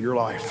bring into your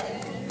life.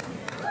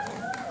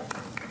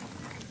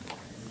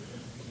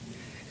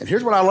 And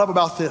here's what I love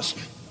about this.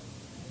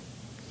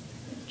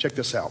 Check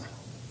this out.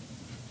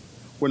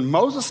 When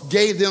Moses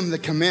gave them the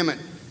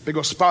commandment to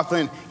go spy out the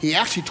land, he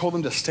actually told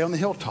them to stay on the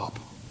hilltop.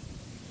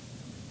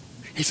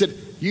 He said,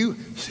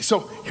 so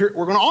here,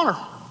 we're going to honor.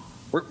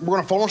 We're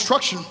going to follow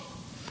instruction.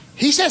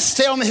 He says,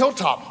 stay on the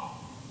hilltop.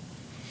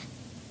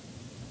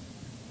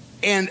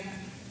 And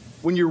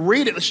when you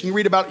read it, listen, you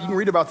can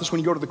read about this when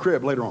you go to the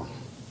crib later on.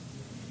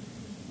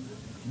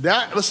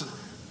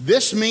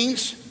 This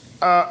means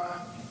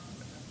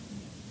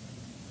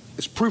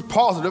it's proof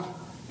positive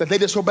that they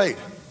disobeyed.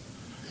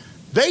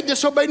 They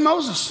disobeyed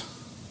Moses.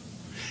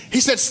 He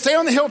said, stay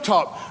on the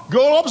hilltop,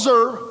 go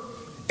observe,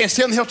 and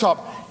stay on the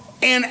hilltop.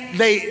 And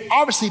they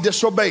obviously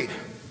disobeyed.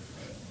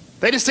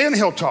 They didn't stay on the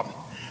hilltop.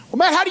 Well,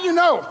 man, how do you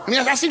know? I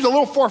mean, that seems a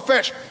little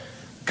far-fetched.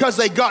 Because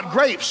they got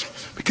grapes.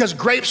 Because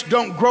grapes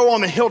don't grow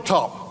on the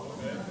hilltop.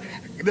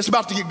 This is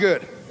about to get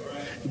good.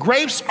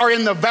 Grapes are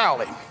in the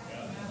valley.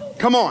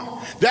 Come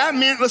on. That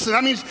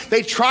means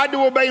they tried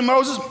to obey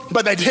Moses,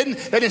 but they didn't.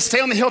 They didn't stay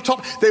on the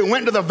hilltop. They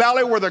went to the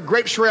valley where the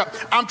grapes were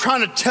at. I'm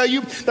trying to tell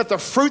you that the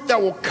fruit that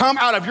will come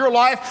out of your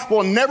life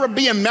will never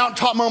be in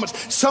mountaintop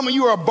moments. Some of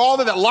you are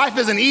bothered that life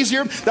isn't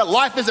easier, that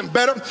life isn't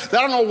better. That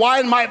I don't know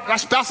why my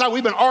spouse and I,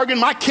 we've been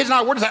arguing. My kids and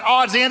I, we're just at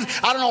odds ends.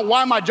 I don't know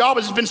why my job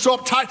has been so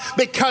uptight,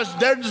 because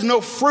there's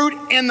no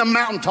fruit in the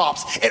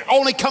mountaintops. It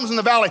only comes in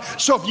the valley.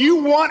 So if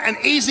you want an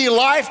easy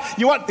life,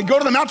 you want to go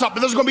to the mountaintop, but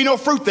there's going to be no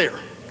fruit there.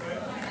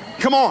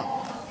 Come on.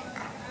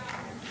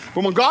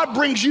 But when God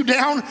brings you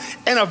down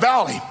in a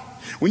valley,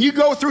 when you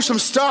go through some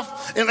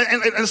stuff, and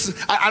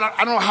I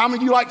don't know how many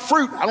of you like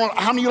fruit. I don't know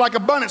how many of you like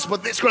abundance,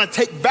 but it's going to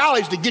take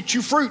valleys to get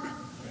you fruit.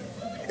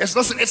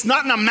 It's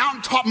not in the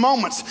mountaintop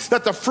moments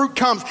that the fruit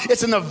comes.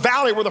 It's in the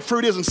valley where the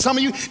fruit is. And some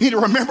of you need to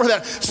remember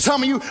that.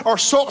 Some of you are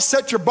so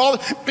upset, you're bothered,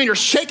 and you're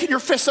shaking your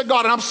fists at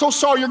God. And I'm so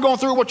sorry you're going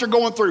through what you're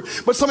going through.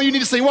 But some of you need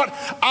to say, what?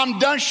 I'm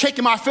done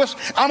shaking my fist.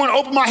 I'm going to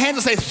open my hands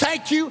and say,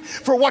 thank you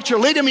for what you're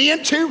leading me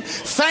into.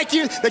 Thank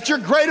you that you're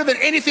greater than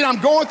anything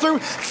I'm going through.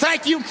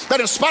 Thank you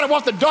that in spite of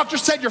what the doctor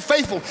said, you're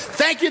faithful.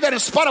 Thank you that in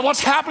spite of what's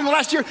happened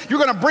last year, you're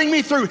going to bring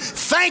me through.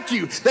 Thank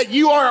you that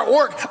you are at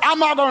work. I'm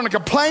not going to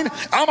complain.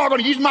 I'm not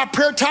going to use my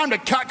prayer time to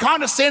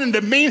condescend and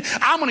demean.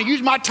 I'm going to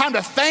use my time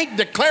to thank,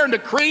 declare, and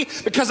decree,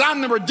 because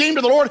I'm the redeemed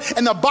of the Lord.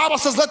 And the Bible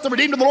says, let the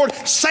redeemed of the Lord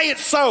say it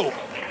so.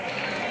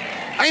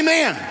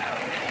 Amen.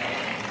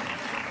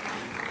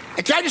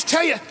 And can I just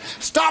tell you,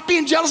 stop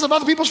being jealous of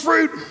other people's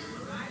fruit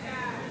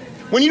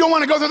when you don't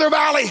want to go through their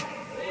valley.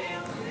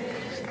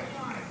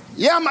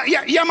 Yeah,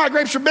 my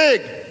grapes are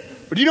big,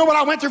 but do you know what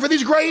I went through for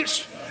these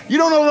grapes? You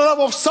don't know the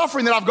level of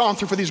suffering that I've gone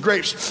through for these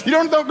grapes. You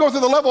don't go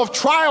through the level of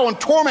trial and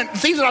torment and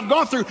things that I've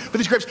gone through for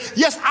these grapes.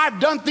 Yes, I've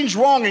done things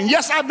wrong, and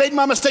yes, I've made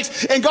my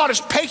mistakes, and God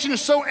is patient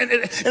and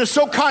is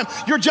so kind.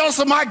 You're jealous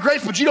of my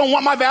grapes, but you don't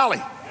want my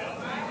valley.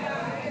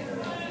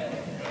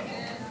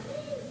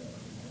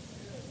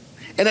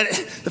 And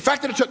the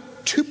fact that it took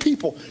 2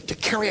 people to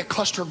carry a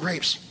cluster of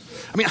grapes.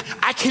 I mean,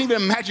 I can't even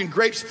imagine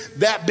grapes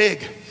that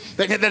big.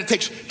 That it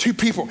takes 2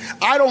 people.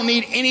 I don't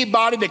need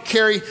anybody to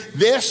carry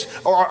this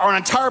or an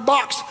entire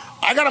box.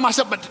 I got it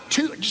myself, but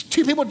just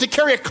 2 people to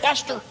carry a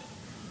cluster.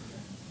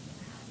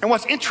 And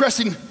what's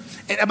interesting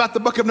about the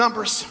book of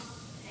Numbers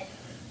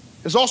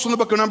is also in the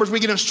book of Numbers we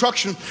get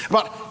instruction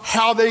about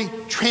how they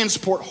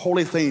transport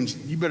holy things.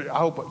 I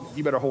hope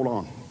you better hold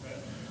on.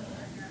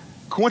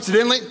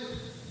 Coincidentally,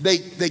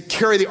 they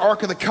carry the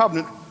Ark of the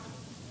Covenant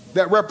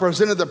that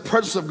represented the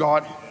presence of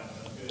God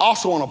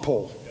also on a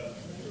pole.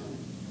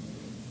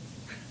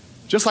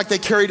 Just like they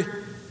carried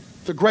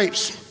the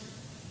grapes,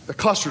 the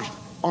clusters,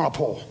 on a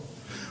pole.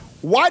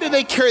 Why did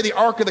they carry the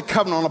Ark of the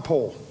Covenant on a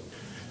pole?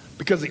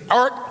 Because the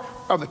Ark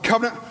of the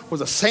Covenant was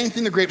the same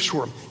thing the grapes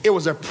were. It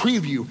was a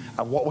preview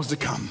of what was to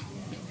come.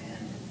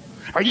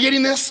 Are you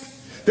getting this?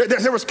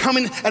 There was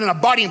coming an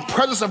abiding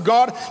presence of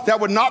God that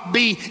would not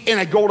be in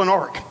a golden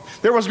ark.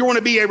 There was going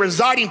to be a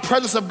residing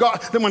presence of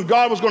God, that when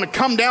God was going to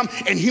come down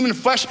in human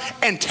flesh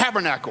and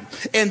tabernacle.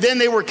 And then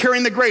they were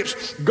carrying the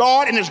grapes.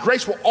 God and his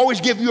grace will always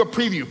give you a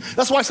preview.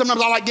 That's why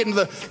sometimes I like getting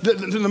to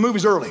the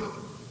movies early.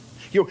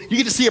 You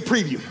get to see a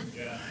preview.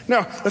 Yeah.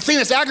 Now, the thing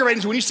that's aggravating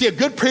is when you see a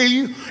good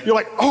preview, you're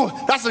like,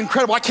 oh, that's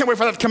incredible. I can't wait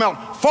for that to come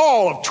out.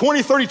 Fall of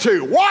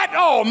 2032. What?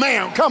 Oh,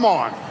 man, come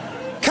on.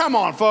 Come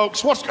on,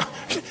 folks.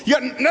 You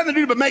got nothing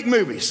to do but make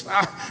movies.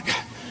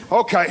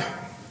 Okay.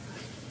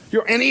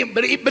 But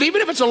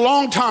even if it's a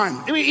long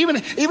time, even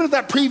if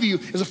that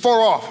preview is far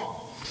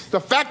off,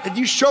 the fact that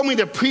you show me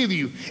the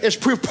preview is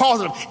proof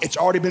positive. It's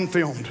already been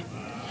filmed.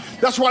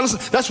 That's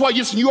why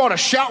you ought to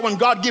shout when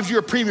God gives you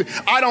a preview.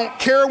 I don't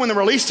care when the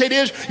release date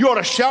is. You ought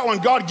to shout when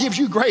God gives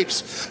you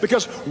grapes.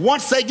 Because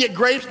once they get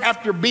grapes,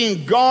 after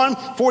being gone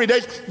 40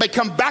 days, they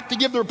come back to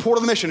give the report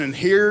of the mission. And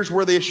here's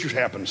where the issue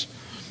happens.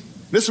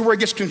 This is where it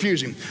gets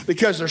confusing.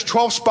 Because there's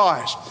 12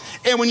 spies.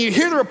 And when you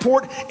hear the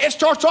report, it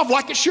starts off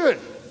like it should.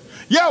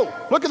 Yo,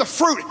 look at the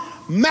fruit.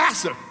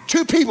 Massive.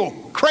 2 people.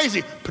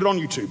 Crazy. Put it on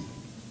YouTube.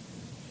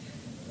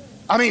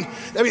 I mean,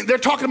 they're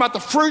talking about the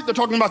fruit. They're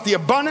talking about the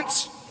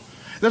abundance.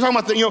 They're talking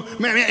about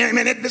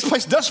man, this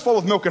place does flow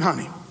with milk and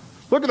honey.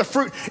 Look at the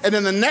fruit. And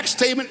then the next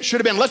statement should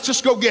have been, let's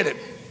just go get it.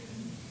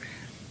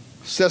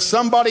 Says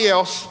somebody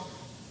else,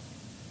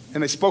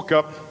 and they spoke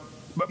up.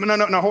 But no,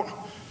 hold on.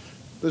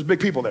 There's big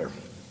people there.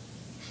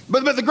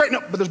 But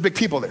there's big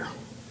people there.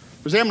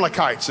 There's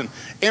Amalekites and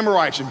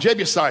Amorites and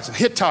Jebusites and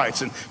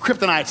Hittites and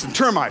Kryptonites and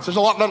termites. There's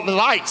a lot of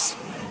lights.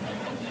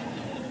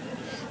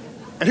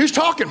 And who's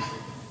talking?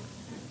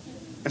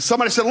 And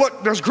somebody said,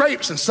 look, there's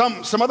grapes. And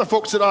some other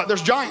folks said,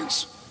 there's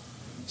giants.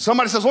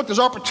 Somebody says, look, there's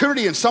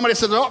opportunity. And somebody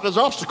says, oh, there's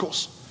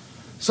obstacles.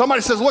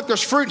 Somebody says, look,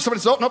 there's fruit. And somebody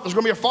says, oh, no, there's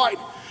going to be a fight.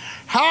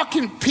 How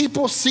can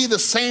people see the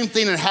same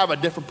thing and have a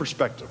different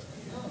perspective?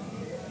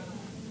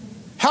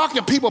 How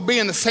can people be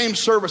in the same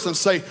service and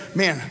say,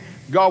 man,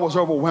 God was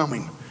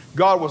overwhelming.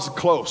 God was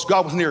close.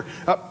 God was near.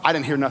 I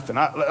didn't hear nothing.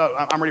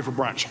 I'm ready for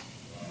brunch.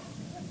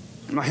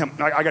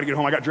 I got to get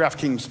home. I got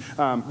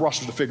DraftKings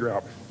rosters to figure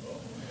out.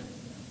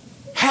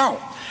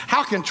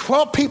 How can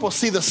 12 people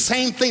see the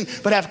same thing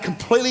but have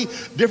completely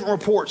different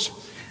reports?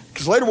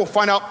 Because later we'll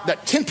find out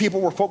that 10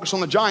 people were focused on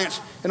the giants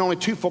and only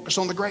 2 focused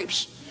on the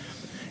grapes.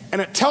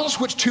 And it tells us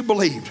which 2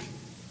 believed.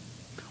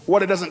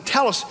 What it doesn't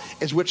tell us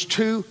is which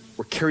 2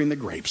 were carrying the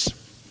grapes.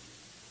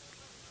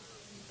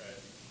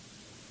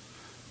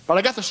 But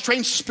I got the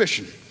strange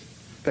suspicion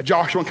that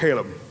Joshua and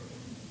Caleb,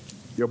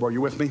 yo, bro, you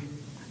with me?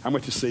 I'm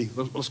with you, see.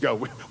 Let's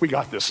go. We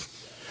got this.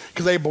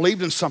 Because they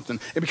believed in something.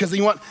 And because, you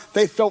know what?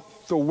 They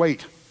felt the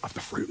weight of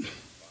the fruit.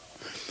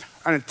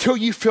 And until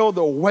you feel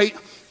the weight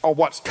of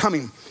what's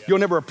coming, you'll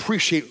never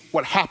appreciate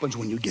what happens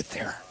when you get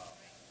there.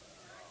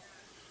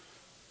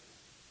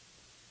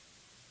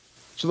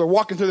 So they're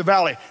walking through the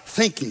valley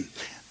thinking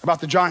about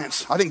the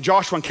giants. I think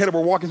Joshua and Caleb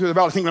were walking through the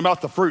valley thinking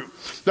about the fruit.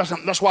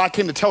 That's why I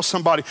came to tell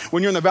somebody,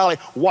 when you're in the valley,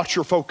 watch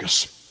your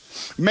focus.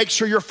 Make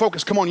sure you're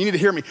focused. Come on, you need to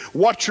hear me.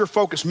 Watch your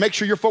focus. Make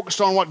sure you're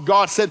focused on what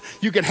God said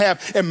you can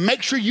have. And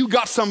make sure you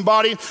got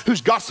somebody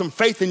who's got some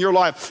faith in your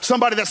life.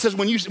 Somebody that says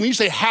when you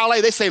say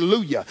hallelujah, they say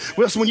hallelujah.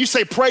 When you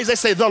say praise, they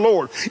say the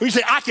Lord. When you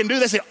say I can do,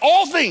 they say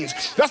all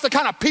things. That's the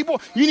kind of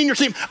people you need in your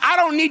team. I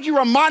don't need you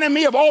reminding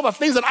me of all the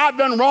things that I've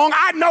done wrong.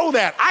 I know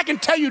that. I can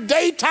tell you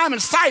day, time,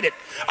 and cite it.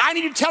 I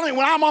need you to tell me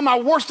when I'm on my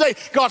worst day,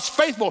 God's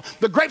faithful.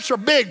 The grapes are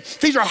big.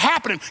 Things are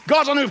happening.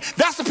 God's on the move.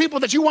 That's the people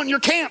that you want in your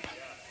camp.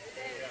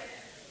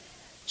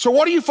 So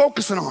what are you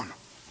focusing on?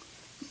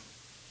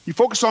 You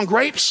focus on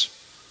grapes?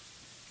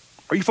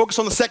 Or you focus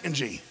on the second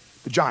G,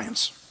 the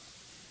giants?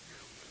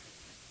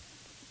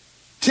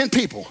 10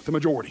 people, the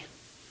majority.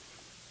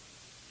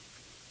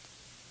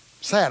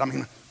 Sad. I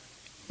mean,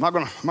 I'm not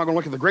gonna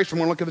look at the grapes, I'm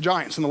gonna look at the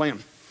giants in the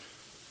land.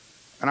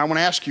 And I want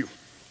to ask you,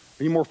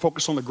 are you more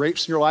focused on the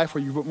grapes in your life, or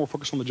are you more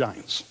focused on the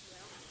giants?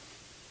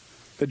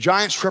 The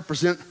giants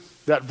represent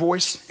that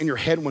voice in your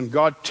head when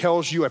God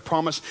tells you a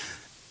promise.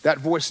 That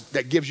voice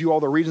that gives you all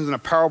the reasons in a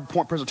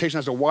PowerPoint presentation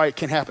as to why it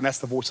can't happen. That's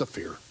the voice of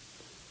fear.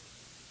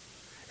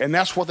 And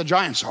that's what the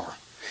giants are.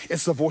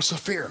 It's the voice of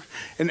fear.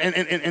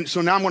 And so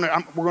now I'm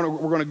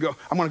gonna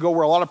go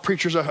where a lot of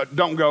preachers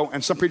don't go,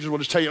 and some preachers will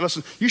just tell you,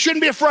 listen, you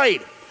shouldn't be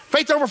afraid.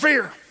 Faith over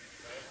fear.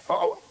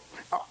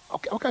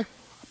 Okay.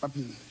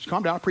 Just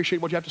calm down. I appreciate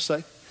what you have to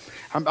say.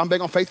 I'm big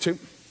on faith too.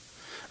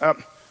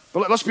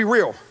 But let's be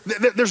real.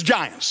 There's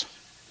giants.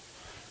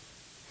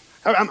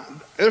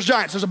 There's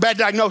giants. There's a bad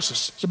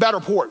diagnosis. It's a bad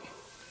report.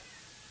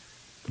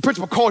 The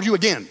principal called you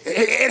again.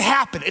 It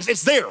happened.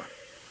 It's there.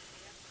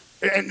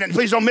 And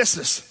please don't miss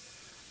this.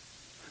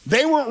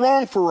 They weren't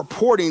wrong for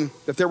reporting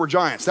that there were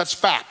giants. That's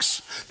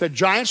facts. The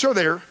giants are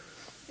there.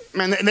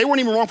 Man, and they weren't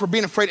even wrong for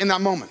being afraid in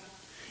that moment.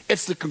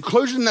 It's the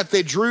conclusion that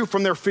they drew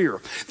from their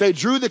fear. They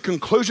drew the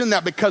conclusion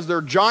that because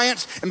they're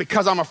giants and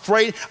because I'm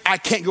afraid, I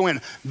can't go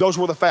in. Those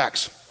were the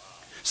facts.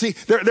 See,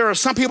 there are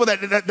some people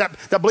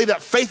that believe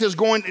that faith is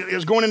going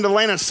into the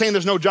land and saying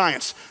there's no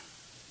giants.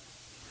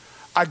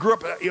 I grew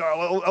up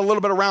a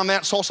little bit around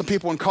that, saw some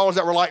people in college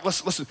that were like,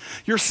 listen,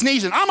 you're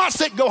sneezing. I'm not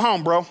sick, go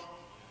home, bro.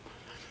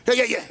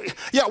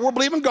 Yeah, we're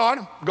believing God.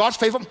 God's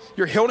faithful.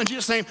 You're healed in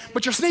Jesus' name,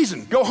 but you're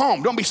sneezing. Go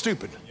home, don't be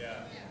stupid. Yeah.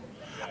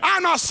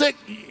 I'm not sick.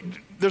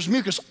 There's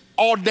mucus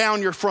all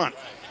down your front.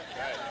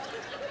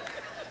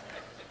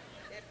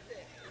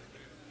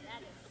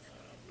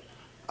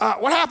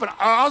 What happened?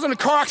 I was in a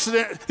car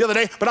accident the other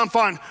day, but I'm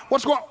fine.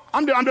 What's going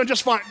on? I'm doing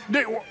just fine.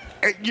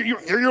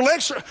 Your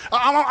legs,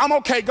 I'm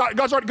okay.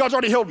 God's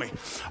already healed me.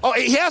 Oh,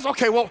 he has?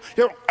 Okay, well,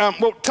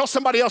 tell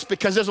somebody else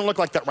because it doesn't look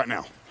like that right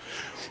now.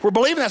 We're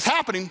believing that's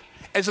happening.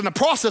 It's in the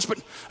process,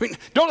 but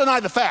don't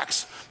deny the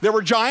facts. There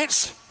were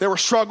giants, there were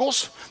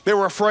struggles, they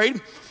were afraid,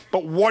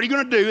 but what are you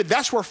gonna do?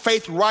 That's where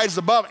faith rises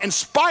above, in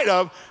spite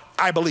of,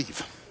 I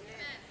believe.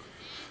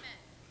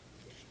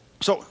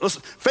 So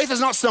listen, faith is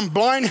not some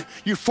blind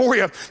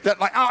euphoria that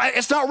like, oh,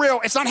 it's not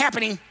real, it's not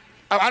happening.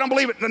 I don't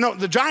believe it. No,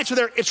 the giants are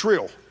there, it's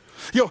real.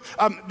 There's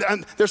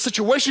a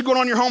situation going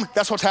on in your home,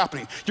 that's what's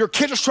happening. Your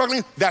kids are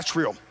struggling, that's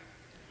real.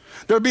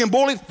 They're being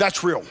bullied,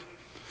 that's real.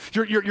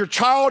 Your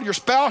child, your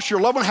spouse,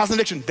 your loved one has an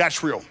addiction,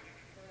 that's real.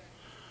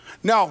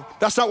 Now,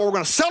 that's not what we're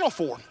gonna settle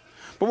for,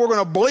 but we're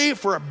gonna believe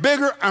for a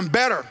bigger and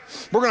better.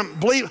 We're gonna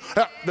believe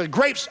that the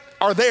grapes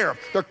are there.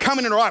 They're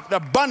coming in our life. The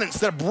abundance,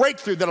 the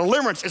breakthrough, the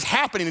deliverance is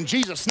happening in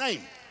Jesus'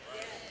 name.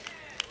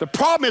 The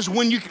problem is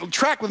when you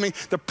track with me,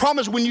 the problem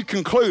is when you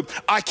conclude,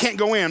 I can't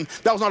go in,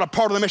 that was not a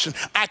part of the mission.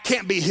 I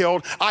can't be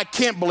healed, I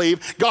can't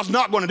believe, God's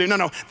not gonna do.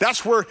 No,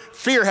 that's where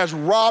fear has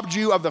robbed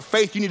you of the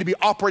faith you need to be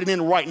operating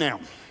in right now.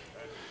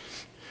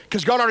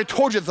 Because God already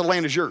told you that the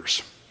land is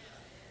yours.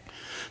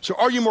 So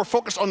are you more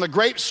focused on the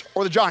grapes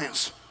or the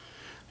giants?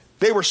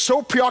 They were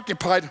so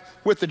preoccupied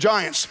with the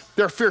giants,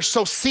 their fear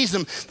so seized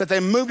them that they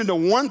moved into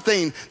one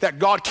thing that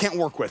God can't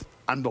work with,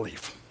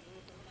 unbelief.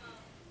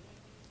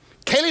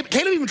 Caleb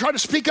even tried to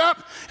speak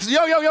up. He said,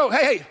 yo,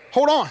 hey,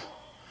 hold on.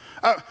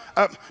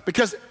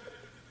 Because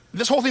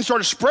this whole thing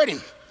started spreading.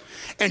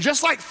 And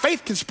just like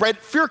faith can spread,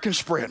 fear can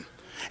spread.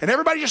 And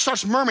everybody just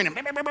starts murmuring.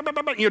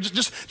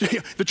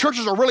 The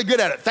churches are really good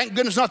at it. Thank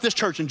goodness not this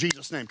church in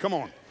Jesus' name. Come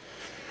on.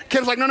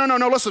 Caleb's like,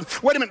 no, listen,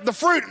 wait a minute, the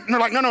fruit. And they're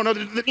like, no,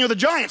 the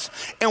giants.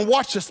 And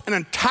watch this, an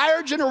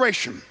entire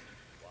generation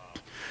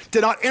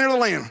did not enter the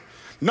land.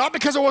 Not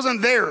because it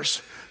wasn't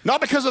theirs,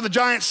 not because of the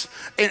giants,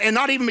 and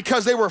not even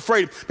because they were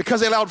afraid,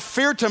 because they allowed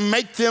fear to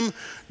make them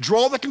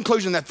draw the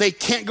conclusion that they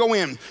can't go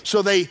in.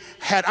 So they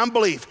had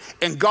unbelief,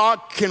 and God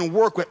can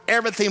work with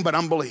everything but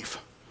unbelief.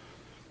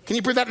 Can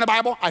you prove that in the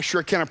Bible? I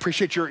sure can. I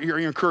appreciate your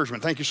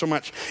encouragement. Thank you so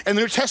much. In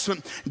the New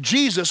Testament,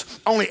 Jesus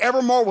only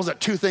ever marvels at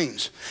two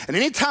things. And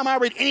anytime I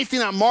read anything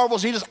that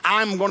marvels Jesus,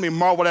 I'm going to be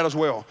marveled at as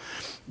well.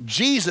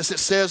 Jesus, it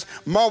says,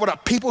 marveled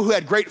at people who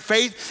had great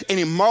faith, and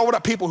he marveled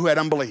at people who had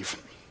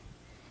unbelief.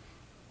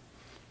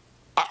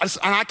 And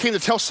I came to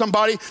tell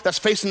somebody that's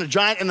facing a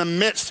giant in the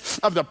midst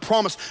of the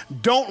promise,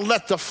 don't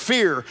let the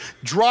fear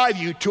drive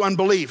you to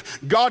unbelief.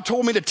 God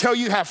told me to tell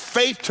you, have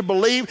faith to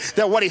believe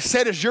that what he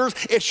said is yours,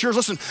 it's yours.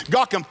 Listen,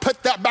 God can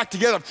put that back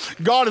together.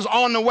 God is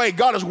on the way.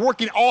 God is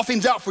working all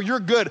things out for your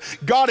good.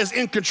 God is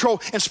in control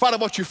in spite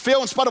of what you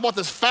feel, in spite of what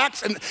the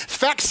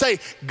facts say.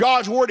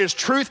 God's word is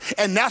truth,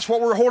 and that's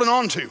what we're holding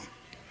on to.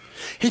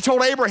 He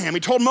told Abraham, he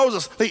told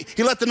Moses,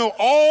 he let them know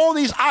all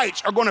these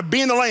ites are going to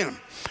be in the land.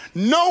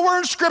 Nowhere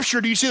in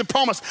Scripture do you see the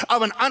promise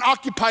of an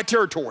unoccupied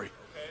territory.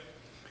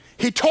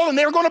 He told them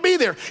they were going to be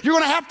there. You're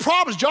going to have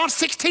problems. John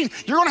 16,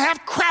 you're going to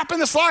have crap in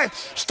this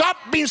life. Stop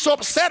being so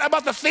upset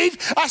about the things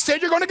I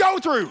said you're going to go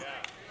through.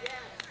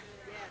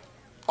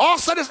 All of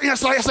a sudden,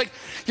 it's like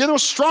you're the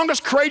most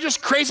strongest, courageous,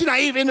 crazy,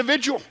 naive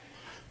individual.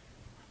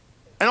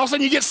 And all of a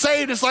sudden you get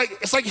saved, it's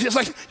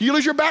like you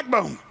lose your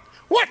backbone.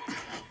 What?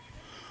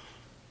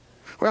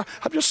 Well,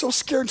 I'm just so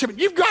scared and timid.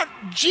 You've got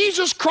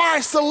Jesus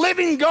Christ, the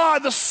living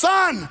God, the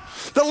Son,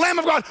 the Lamb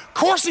of God,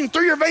 coursing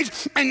through your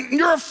veins, and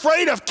you're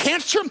afraid of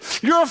cancer.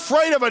 You're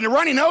afraid of a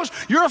runny nose.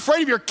 You're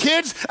afraid of your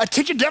kids,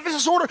 attention deficit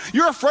disorder.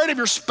 You're afraid of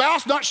your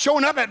spouse not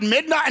showing up at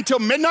midnight until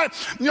midnight.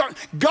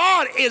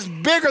 God is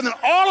bigger than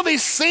all of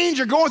these things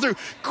you're going through.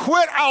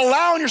 Quit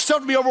allowing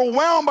yourself to be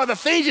overwhelmed by the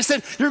things you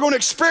said you're going to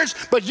experience,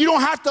 but you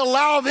don't have to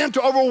allow them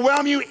to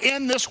overwhelm you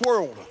in this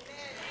world.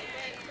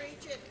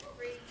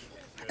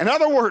 In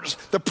other words,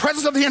 the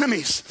presence of the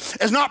enemies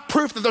is not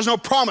proof that there's no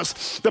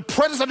promise. The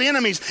presence of the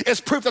enemies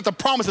is proof that the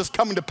promise is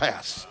coming to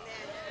pass.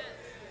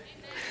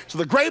 So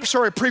the grapes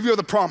are a preview of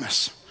the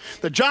promise.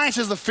 The giants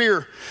is the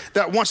fear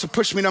that wants to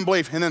push me to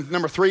unbelief. And then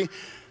number 3,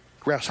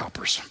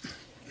 grasshoppers.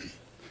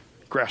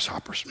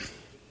 Grasshoppers.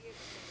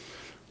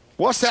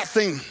 What's that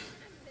thing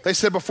they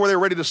said before they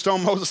were ready to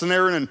stone Moses and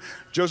Aaron and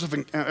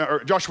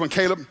Joshua and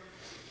Caleb?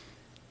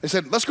 They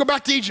said, let's go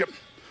back to Egypt.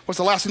 What's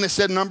the last thing they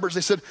said in Numbers?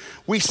 They said,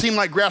 we seem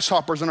like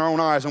grasshoppers in our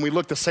own eyes and we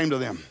look the same to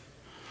them.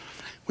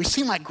 We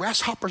seem like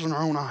grasshoppers in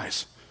our own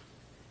eyes.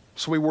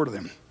 So we were to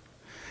them.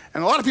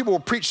 And a lot of people will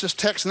preach this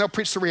text and they'll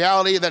preach the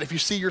reality that if you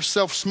see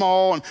yourself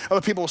small and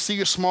other people will see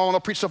you small, and they'll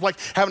preach stuff like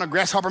having a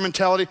grasshopper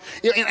mentality.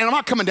 And I'm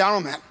not coming down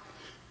on that.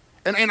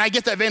 And I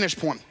get that vantage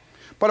point.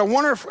 But I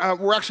wonder if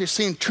we're actually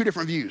seeing two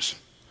different views.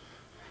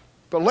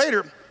 But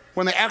later,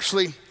 when they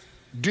actually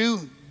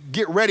do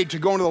get ready to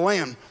go into the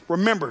land,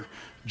 remember,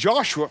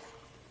 Joshua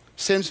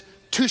sends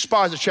 2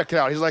 spies to check it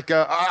out. He's like,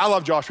 I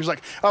love Joshua. He's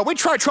like, we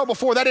tried trouble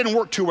before. That didn't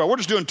work too well. We're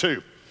just doing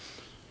 2.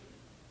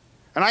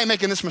 And I ain't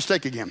making this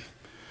mistake again.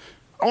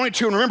 Only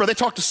 2. And remember, they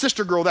talked to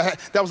sister girl. That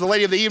was the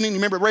lady of the evening. You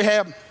remember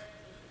Rahab?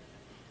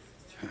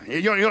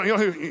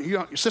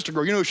 Your sister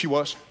girl, you know who she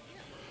was.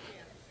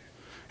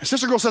 And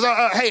sister girl says,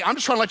 hey, I'm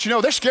just trying to let you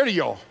know, they're scared of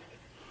y'all.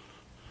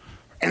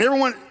 And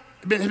everyone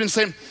has been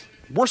saying,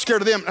 we're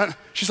scared of them.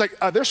 She's like,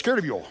 they're scared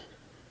of y'all.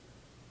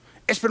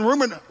 It's been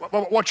rumored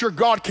about what your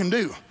God can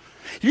do.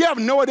 You have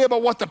no idea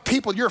about what the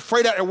people you're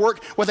afraid at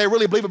work, what they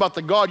really believe about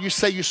the God you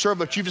say you serve,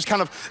 that you've just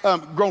kind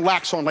of grown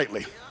lax on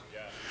lately.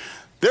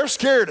 They're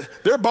scared,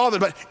 they're bothered,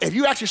 but if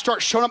you actually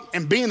start showing up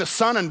and being the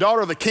son and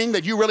daughter of the king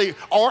that you really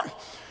are,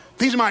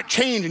 things might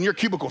change in your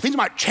cubicle. Things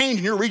might change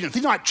in your region.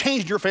 Things might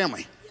change in your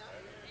family.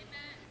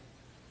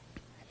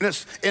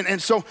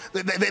 And so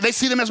they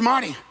see them as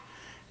mighty.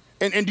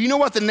 And do you know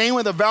what the name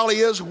of the valley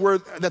is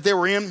that they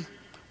were in,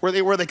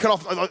 where they cut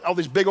off all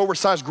these big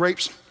oversized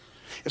grapes?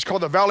 It's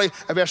called the Valley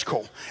of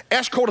Eshcol.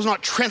 Eshcol does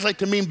not translate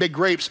to mean big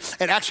grapes.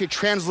 It actually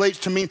translates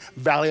to mean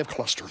Valley of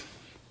Cluster.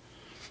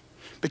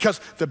 Because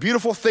the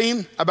beautiful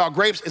thing about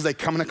grapes is they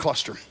come in a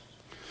cluster.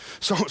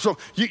 So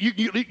you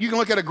can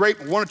look at a grape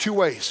one or two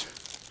ways.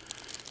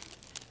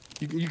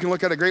 You can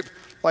look at a grape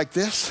like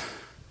this.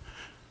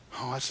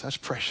 Oh, that's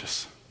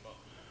precious.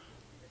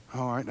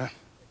 All right,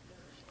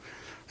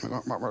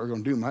 I'm not really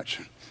going to do much.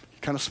 You're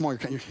kind of small. You're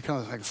kind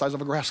of like the size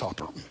of a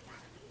grasshopper.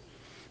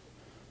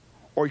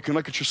 Or you can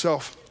look at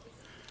yourself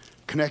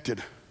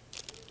connected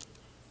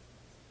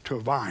to a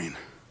vine,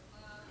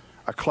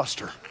 a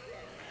cluster,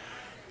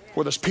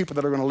 where there's people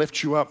that are going to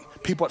lift you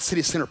up, people at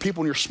City Center,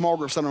 people in your small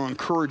groups that are going to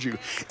encourage you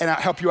and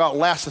help you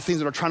outlast the things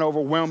that are trying to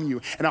overwhelm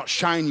you and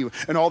outshine you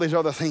and all these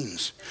other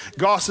things.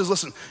 God says,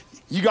 listen,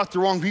 you got the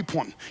wrong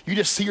viewpoint. You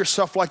just see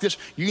yourself like this.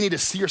 You need to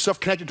see yourself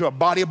connected to a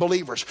body of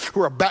believers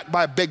who are backed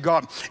by a big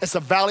God. It's the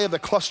valley of the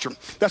cluster.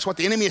 That's what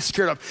the enemy is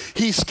scared of.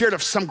 He's scared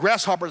of some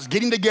grasshoppers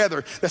getting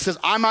together that says,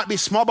 I might be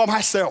small by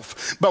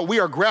myself, but we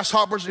are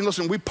grasshoppers. And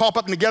listen, we pop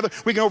up together,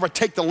 we can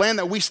overtake the land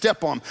that we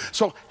step on.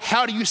 So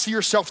how do you see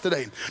yourself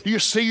today? Do you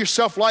see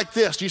yourself like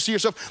this? Do you see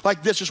yourself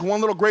like this, just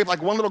one little grape,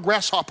 like one little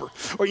grasshopper?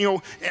 Or,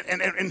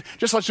 and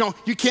just let you know,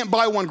 you can't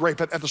buy one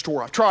grape at the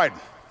store. I've tried.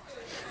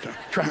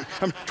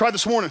 Tried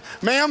this morning.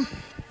 Ma'am,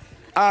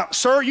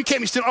 sir, you can't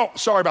be still. Oh,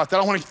 sorry about that. I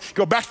don't want to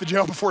go back to the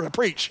jail before I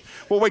preach.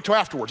 We'll wait till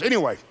afterwards.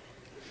 Anyway,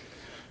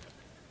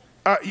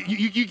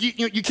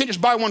 you can't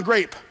just buy one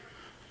grape.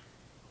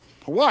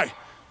 Why?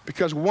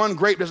 Because one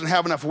grape doesn't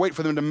have enough weight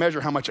for them to measure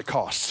how much it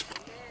costs.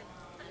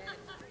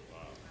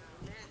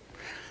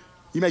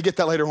 You may get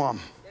that later on.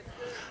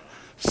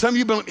 Some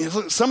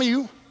of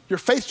you, your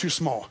faith's too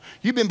small.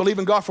 You've been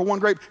believing God for one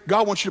grape.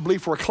 God wants you to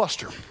believe for a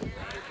cluster.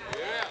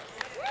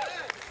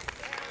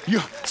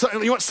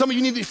 Some of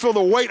you need to feel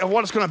the weight of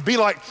what it's going to be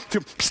like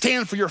to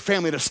stand for your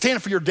family, to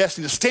stand for your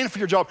destiny, to stand for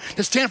your job,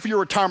 to stand for your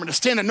retirement, to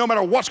stand that no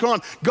matter what's going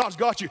on, God's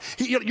got you.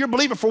 You're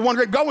believing for one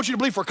grape. God wants you to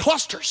believe for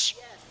clusters.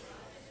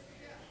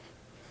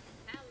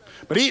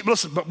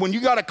 But when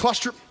you got a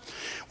cluster,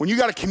 when you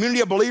got a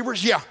community of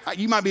believers, yeah,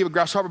 you might be a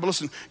grasshopper, but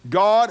listen,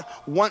 God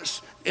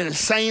wants and is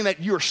saying that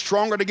you are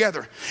stronger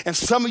together. And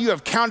some of you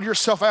have counted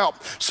yourself out.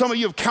 Some of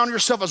you have counted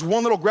yourself as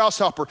one little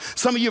grasshopper.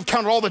 Some of you have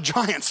counted all the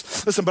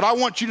giants. Listen, but I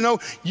want you to know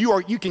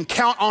you can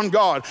count on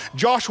God.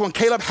 Joshua and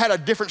Caleb had a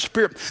different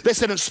spirit. They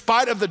said, in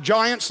spite of the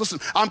giants, listen,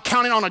 I'm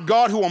counting on a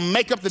God who will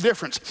make up the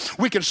difference.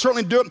 We can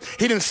certainly do it.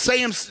 He didn't say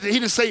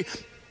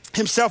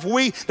himself,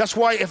 that's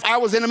why if I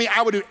was enemy,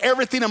 I would do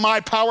everything in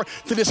my power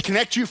to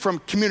disconnect you from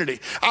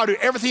community. I would do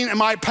everything in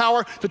my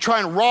power to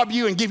try and rob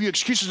you and give you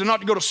excuses to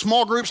not to go to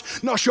small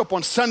groups, not show up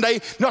on Sunday,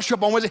 not show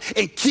up on Wednesday,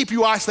 and keep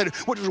you isolated,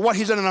 which is what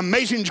he's done an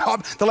amazing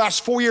job the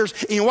last 4 years.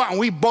 And you know what? And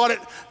we bought it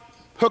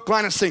hook,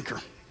 line, and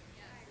sinker.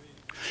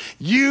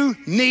 You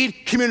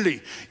need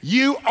community.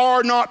 You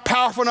are not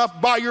powerful enough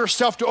by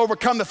yourself to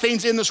overcome the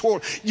things in this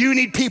world. You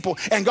need people,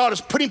 and God is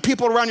putting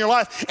people around your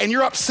life, and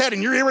you're upset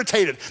and you're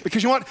irritated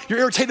because you know what? You're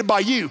irritated by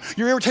you.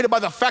 You're irritated by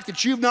the fact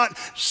that you've not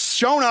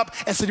shown up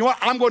and said, you know what?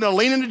 I'm going to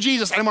lean into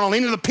Jesus and I'm going to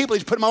lean into the people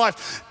he's put in my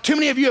life. Too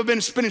many of you have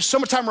been spending so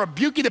much time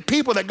rebuking the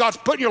people that God's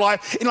put in your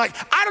life, and you're like,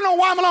 I don't know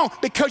why I'm alone,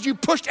 because you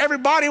pushed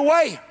everybody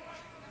away.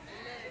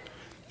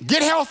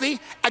 Get healthy,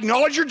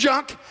 acknowledge your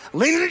junk,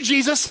 lean into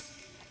Jesus,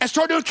 and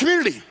start doing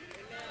community.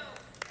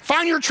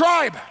 Find your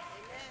tribe.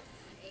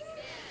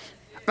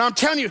 And I'm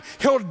telling you,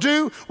 he'll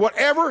do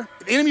whatever,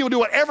 the enemy will do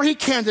whatever he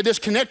can to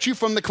disconnect you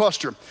from the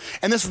cluster.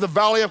 And this is the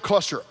valley of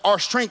cluster. Our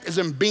strength is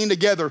in being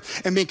together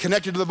and being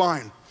connected to the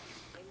vine.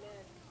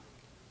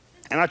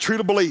 And I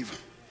truly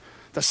believe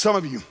that some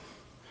of you,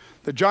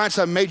 the giants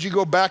have made you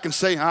go back and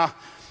say,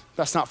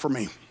 that's not for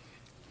me.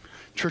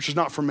 Church is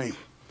not for me.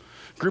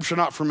 Groups are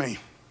not for me.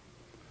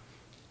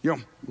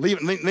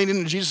 Leaning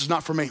into Jesus is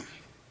not for me.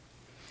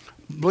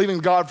 Believing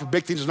God for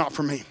big things is not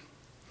for me.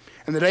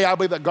 And today I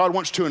believe that God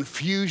wants to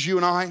infuse you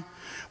and I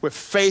with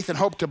faith and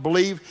hope to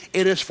believe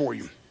it is for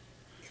you.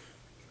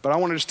 But I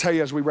want to just tell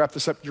you as we wrap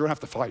this up, you're going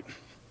to have to fight.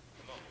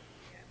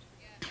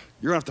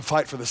 You're going to have to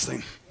fight for this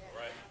thing.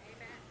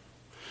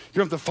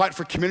 You're going to have to fight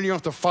for community. You're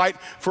going to have to fight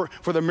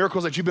for the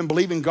miracles that you've been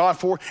believing God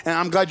for. And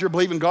I'm glad you're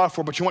believing God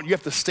for, but you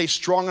have to stay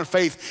strong in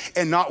faith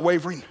and not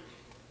wavering.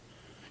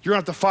 You're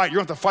going to have to fight. You're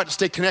going to have to fight to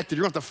stay connected.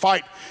 You're going to have to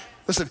fight.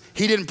 Listen,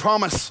 he didn't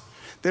promise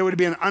there would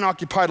be an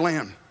unoccupied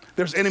land.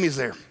 There's enemies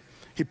there.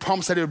 He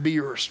promised that it would be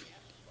yours.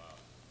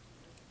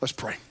 Let's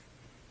pray.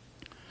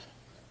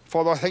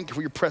 Father, I thank you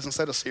for your presence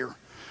at us here.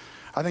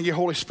 I thank you,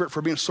 Holy Spirit,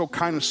 for being so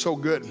kind and so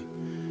good.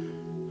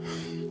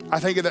 I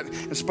thank you that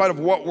in spite of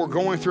what we're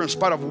going through, in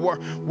spite of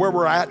where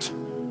we're at,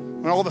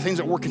 and all the things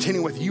that we're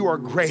continuing with, you are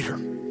greater.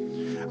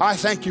 I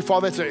thank you,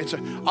 Father. It's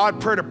an odd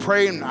prayer to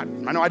pray, and I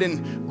know I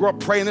didn't grow up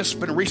praying this,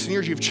 but in recent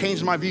years, you've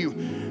changed my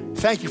view.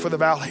 Thank you for the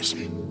valleys.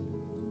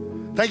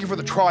 Thank you for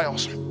the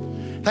trials.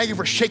 Thank you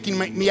for shaking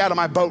me out of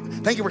my boat.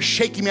 Thank you for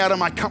shaking me out of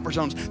my comfort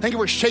zones. Thank you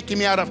for shaking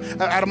me out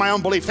of my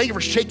own belief. Thank you for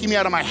shaking me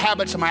out of my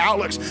habits and my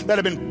outlooks that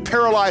have been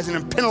paralyzing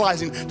and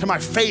penalizing to my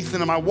faith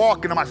and to my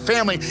walk and to my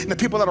family and the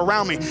people that are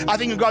around me. I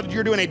thank you, God, that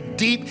you're doing a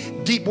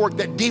deep, deep work.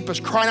 That deep is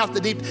crying out the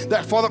deep.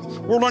 That, Father,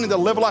 we're learning to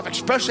live a life,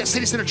 especially at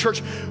City Center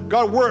Church.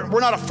 God, we're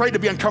not afraid to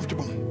be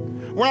uncomfortable.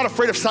 We're not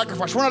afraid of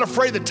sacrifice. We're not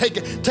afraid to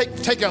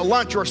take a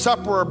lunch or a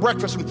supper or a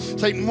breakfast and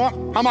say, I'm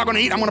not going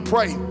to eat, I'm going to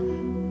pray.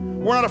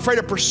 We're not afraid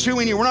of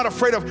pursuing you. We're not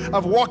afraid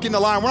of walking the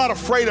line. We're not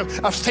afraid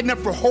of standing up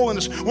for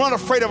holiness. We're not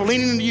afraid of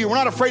leaning into you. We're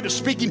not afraid of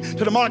speaking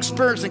to demonic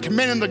spirits and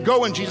commanding them to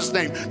go in Jesus'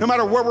 name, no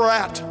matter where we're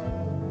at.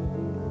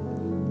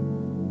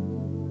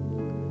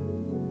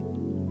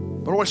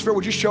 But Holy Spirit,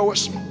 would you show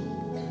us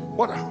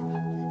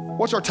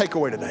what's our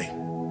takeaway today?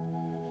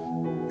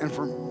 And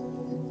for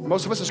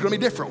most of us, it's going to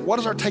be different. What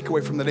is our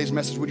takeaway from today's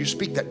message? Would you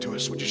speak that to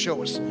us? Would you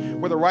show us?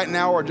 Whether right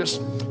now or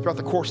just throughout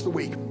the course of the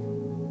week.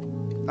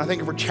 I thank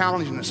you for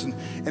challenging us, and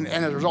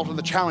as a result of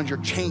the challenge,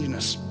 you're changing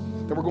us,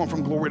 that we're going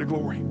from glory to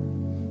glory.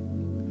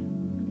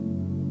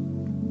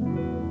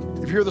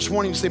 If you're here this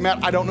morning and say,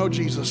 Matt, I don't know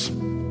Jesus.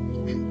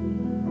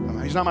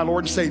 He's not my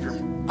Lord and Savior.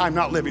 I'm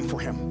not living for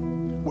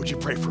him. Would you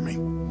pray for me?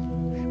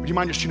 Would you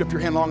mind just shoot up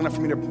your hand long enough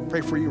for me to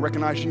pray for you,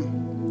 recognize you?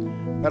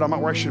 Matt, I'm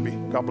not where I should be.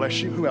 God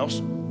bless you. Who else?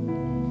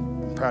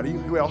 I'm proud of you.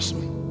 Who else?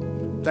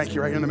 Thank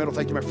you right here in the middle.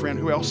 Thank you, my friend.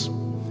 Who else?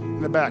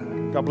 In the back.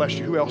 God bless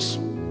you. Who else?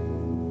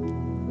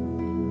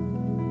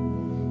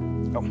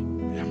 Oh,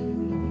 yeah,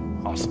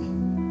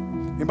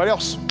 awesome. Anybody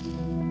else?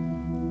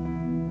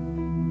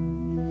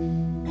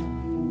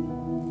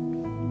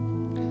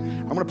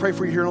 I'm gonna pray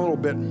for you here in a little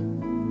bit,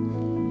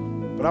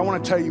 but I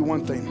wanna tell you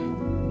one thing.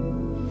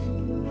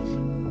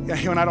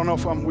 Yeah, and I don't know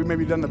if we've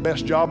maybe done the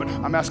best job, but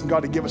I'm asking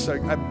God to give us a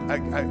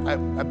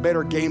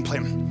better game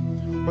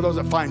plan for those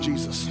that find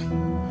Jesus.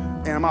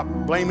 And I'm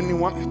not blaming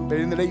anyone, but at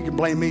the end of the day, you can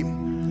blame me.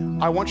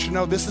 I want you to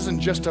know this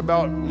isn't just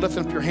about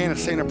lifting up your hand and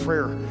saying a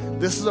prayer.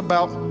 This is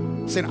about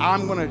saying,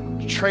 I'm going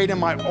to trade in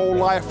my old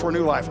life for a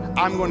new life.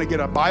 I'm going to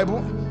get a Bible.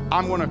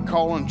 I'm going to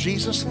call on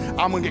Jesus.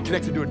 I'm going to get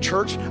connected to a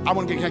church. I'm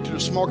going to get connected to a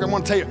small group. I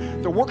want to tell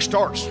you, the work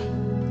starts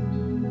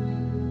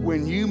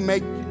when you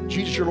make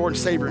Jesus your Lord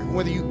and Savior.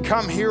 Whether you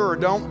come here or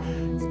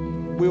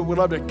don't, we would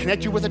love to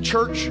connect you with a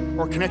church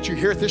or connect you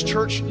here at this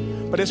church.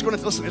 But it's going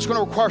to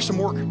require some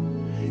work.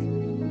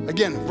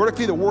 Again,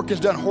 vertically, the work is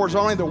done.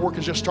 Horizontally, the work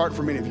is just starting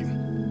for many of you.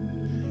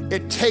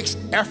 It takes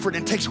effort,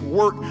 it takes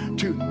work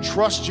to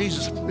trust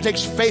Jesus. It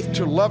takes faith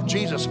to love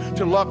Jesus,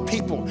 to love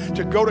people,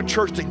 to go to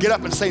church, to get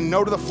up and say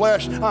no to the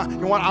flesh. You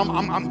know what, I'm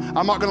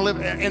not gonna live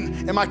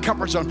in my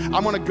comfort zone.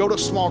 I'm gonna go to a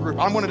small group.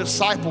 I'm gonna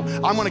disciple.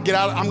 I'm gonna get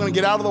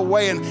out of the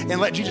way and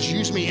let Jesus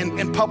use me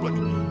in public.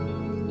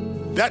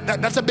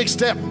 That's a big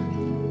step.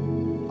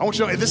 I want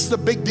you to know this is a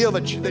big deal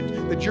that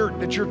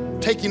you're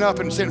taking up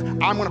and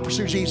saying, I'm gonna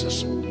pursue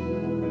Jesus.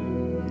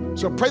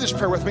 So pray this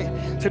prayer with me.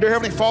 Say, dear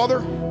Heavenly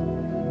Father,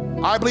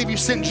 I believe you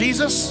sent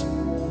Jesus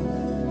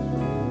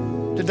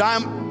to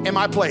die in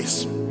my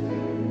place.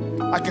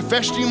 I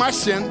confess to you my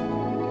sin,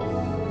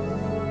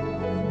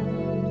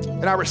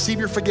 and I receive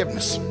your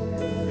forgiveness.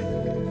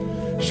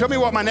 Show me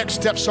what my next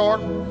steps are.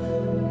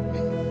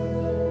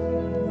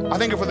 I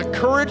thank you for the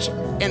courage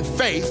and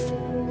faith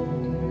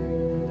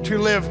to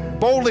live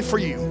boldly for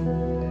you.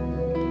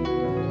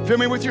 Fill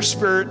me with your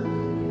spirit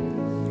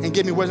and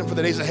give me wisdom for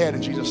the days ahead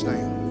in Jesus'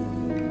 name.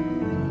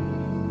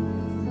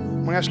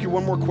 I'm gonna ask you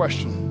one more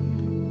question.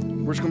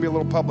 We're just gonna be a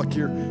little public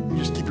here. You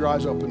just keep your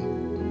eyes open.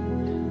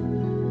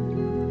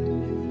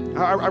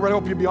 I really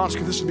hope you'll be honest,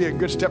 because this would be a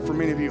good step for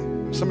many of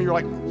you. Some of you are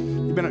like,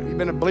 you've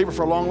been a believer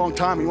for a long, long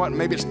time. You know what?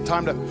 Maybe it's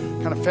time to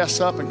kind of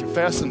fess up and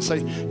confess and say,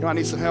 you know, I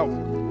need some help.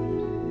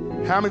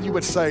 How many of you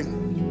would say,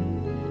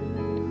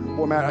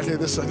 boy, Matt, I tell you,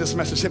 this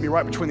message hit me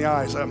right between the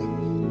eyes.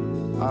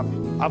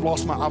 I've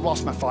lost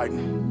my fight.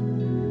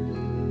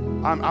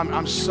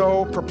 I'm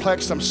so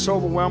perplexed. I'm so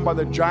overwhelmed by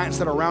the giants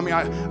that are around me.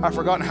 I've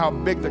forgotten how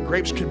big the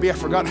grapes could be. I've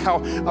forgotten how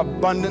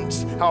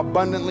abundantly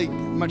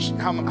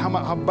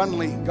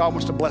God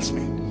wants to bless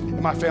me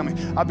and my family.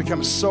 I've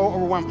become so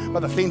overwhelmed by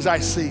the things I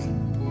see.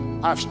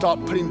 I've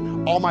stopped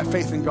putting all my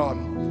faith in God.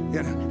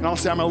 And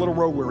honestly, I'm a little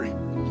road weary.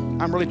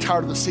 I'm really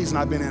tired of the season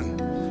I've been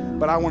in.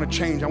 But I want to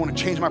change. I want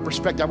to change my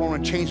perspective. I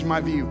want to change my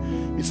view.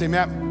 You say,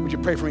 Matt, would you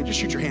pray for me? Just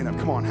shoot your hand up.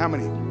 Come on, how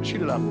many?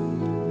 Shoot it up.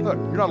 Look,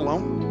 you're not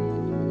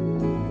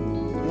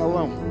alone. You're not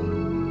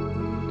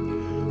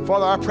alone.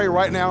 Father, I pray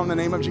right now in the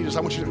name of Jesus,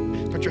 I want you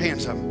to put your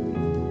hands up.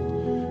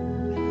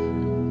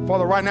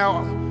 Father, right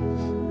now,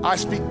 I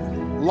speak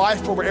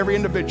life over every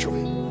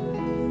individual.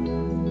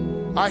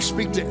 I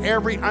speak to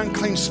every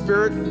unclean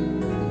spirit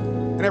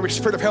and every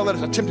spirit of hell that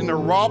is attempting to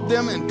rob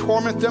them and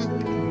torment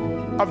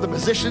them of the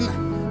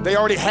position they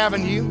already have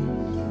in you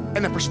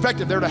and the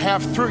perspective they're to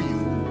have through you.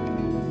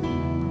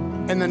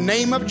 In the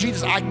name of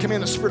Jesus, I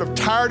command the spirit of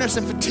tiredness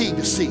and fatigue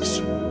to cease.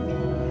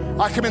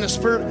 I command the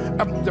spirit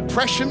of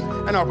depression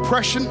and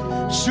oppression,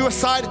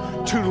 suicide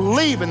to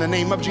leave in the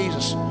name of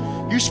Jesus.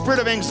 You spirit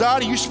of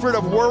anxiety, you spirit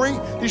of worry,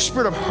 you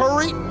spirit of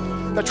hurry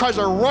that tries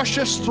to rush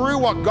us through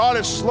what God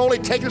is slowly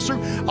taking us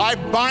through, I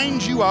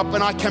bind you up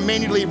and I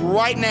command you to leave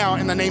right now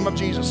in the name of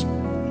Jesus.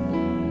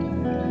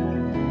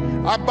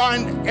 I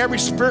bind every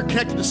spirit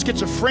connected to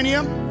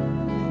schizophrenia,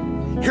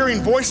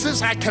 hearing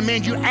voices. I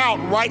command you out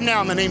right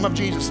now in the name of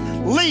Jesus.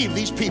 Leave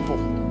these people.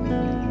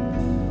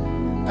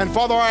 And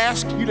Father, I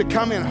ask you to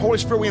come in. Holy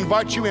Spirit, we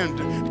invite you in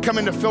to come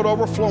into filled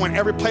overflow and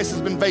every place has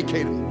been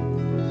vacated.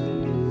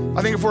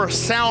 I think if we're a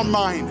sound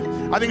mind,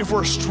 I think if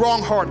we're a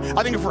strong heart,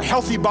 I think if we're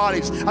healthy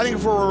bodies, I think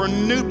if we're a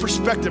renewed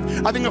perspective,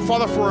 I think,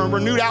 Father, for a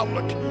renewed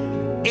outlook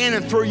in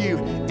and through you,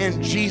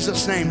 in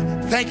Jesus'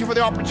 name. Thank you for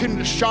the opportunity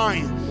to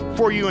shine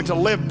for you and to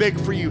live big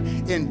for you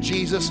in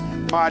Jesus'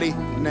 mighty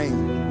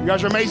name. You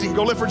guys are amazing.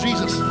 Go live for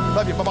Jesus.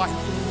 Love you.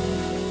 Bye-bye.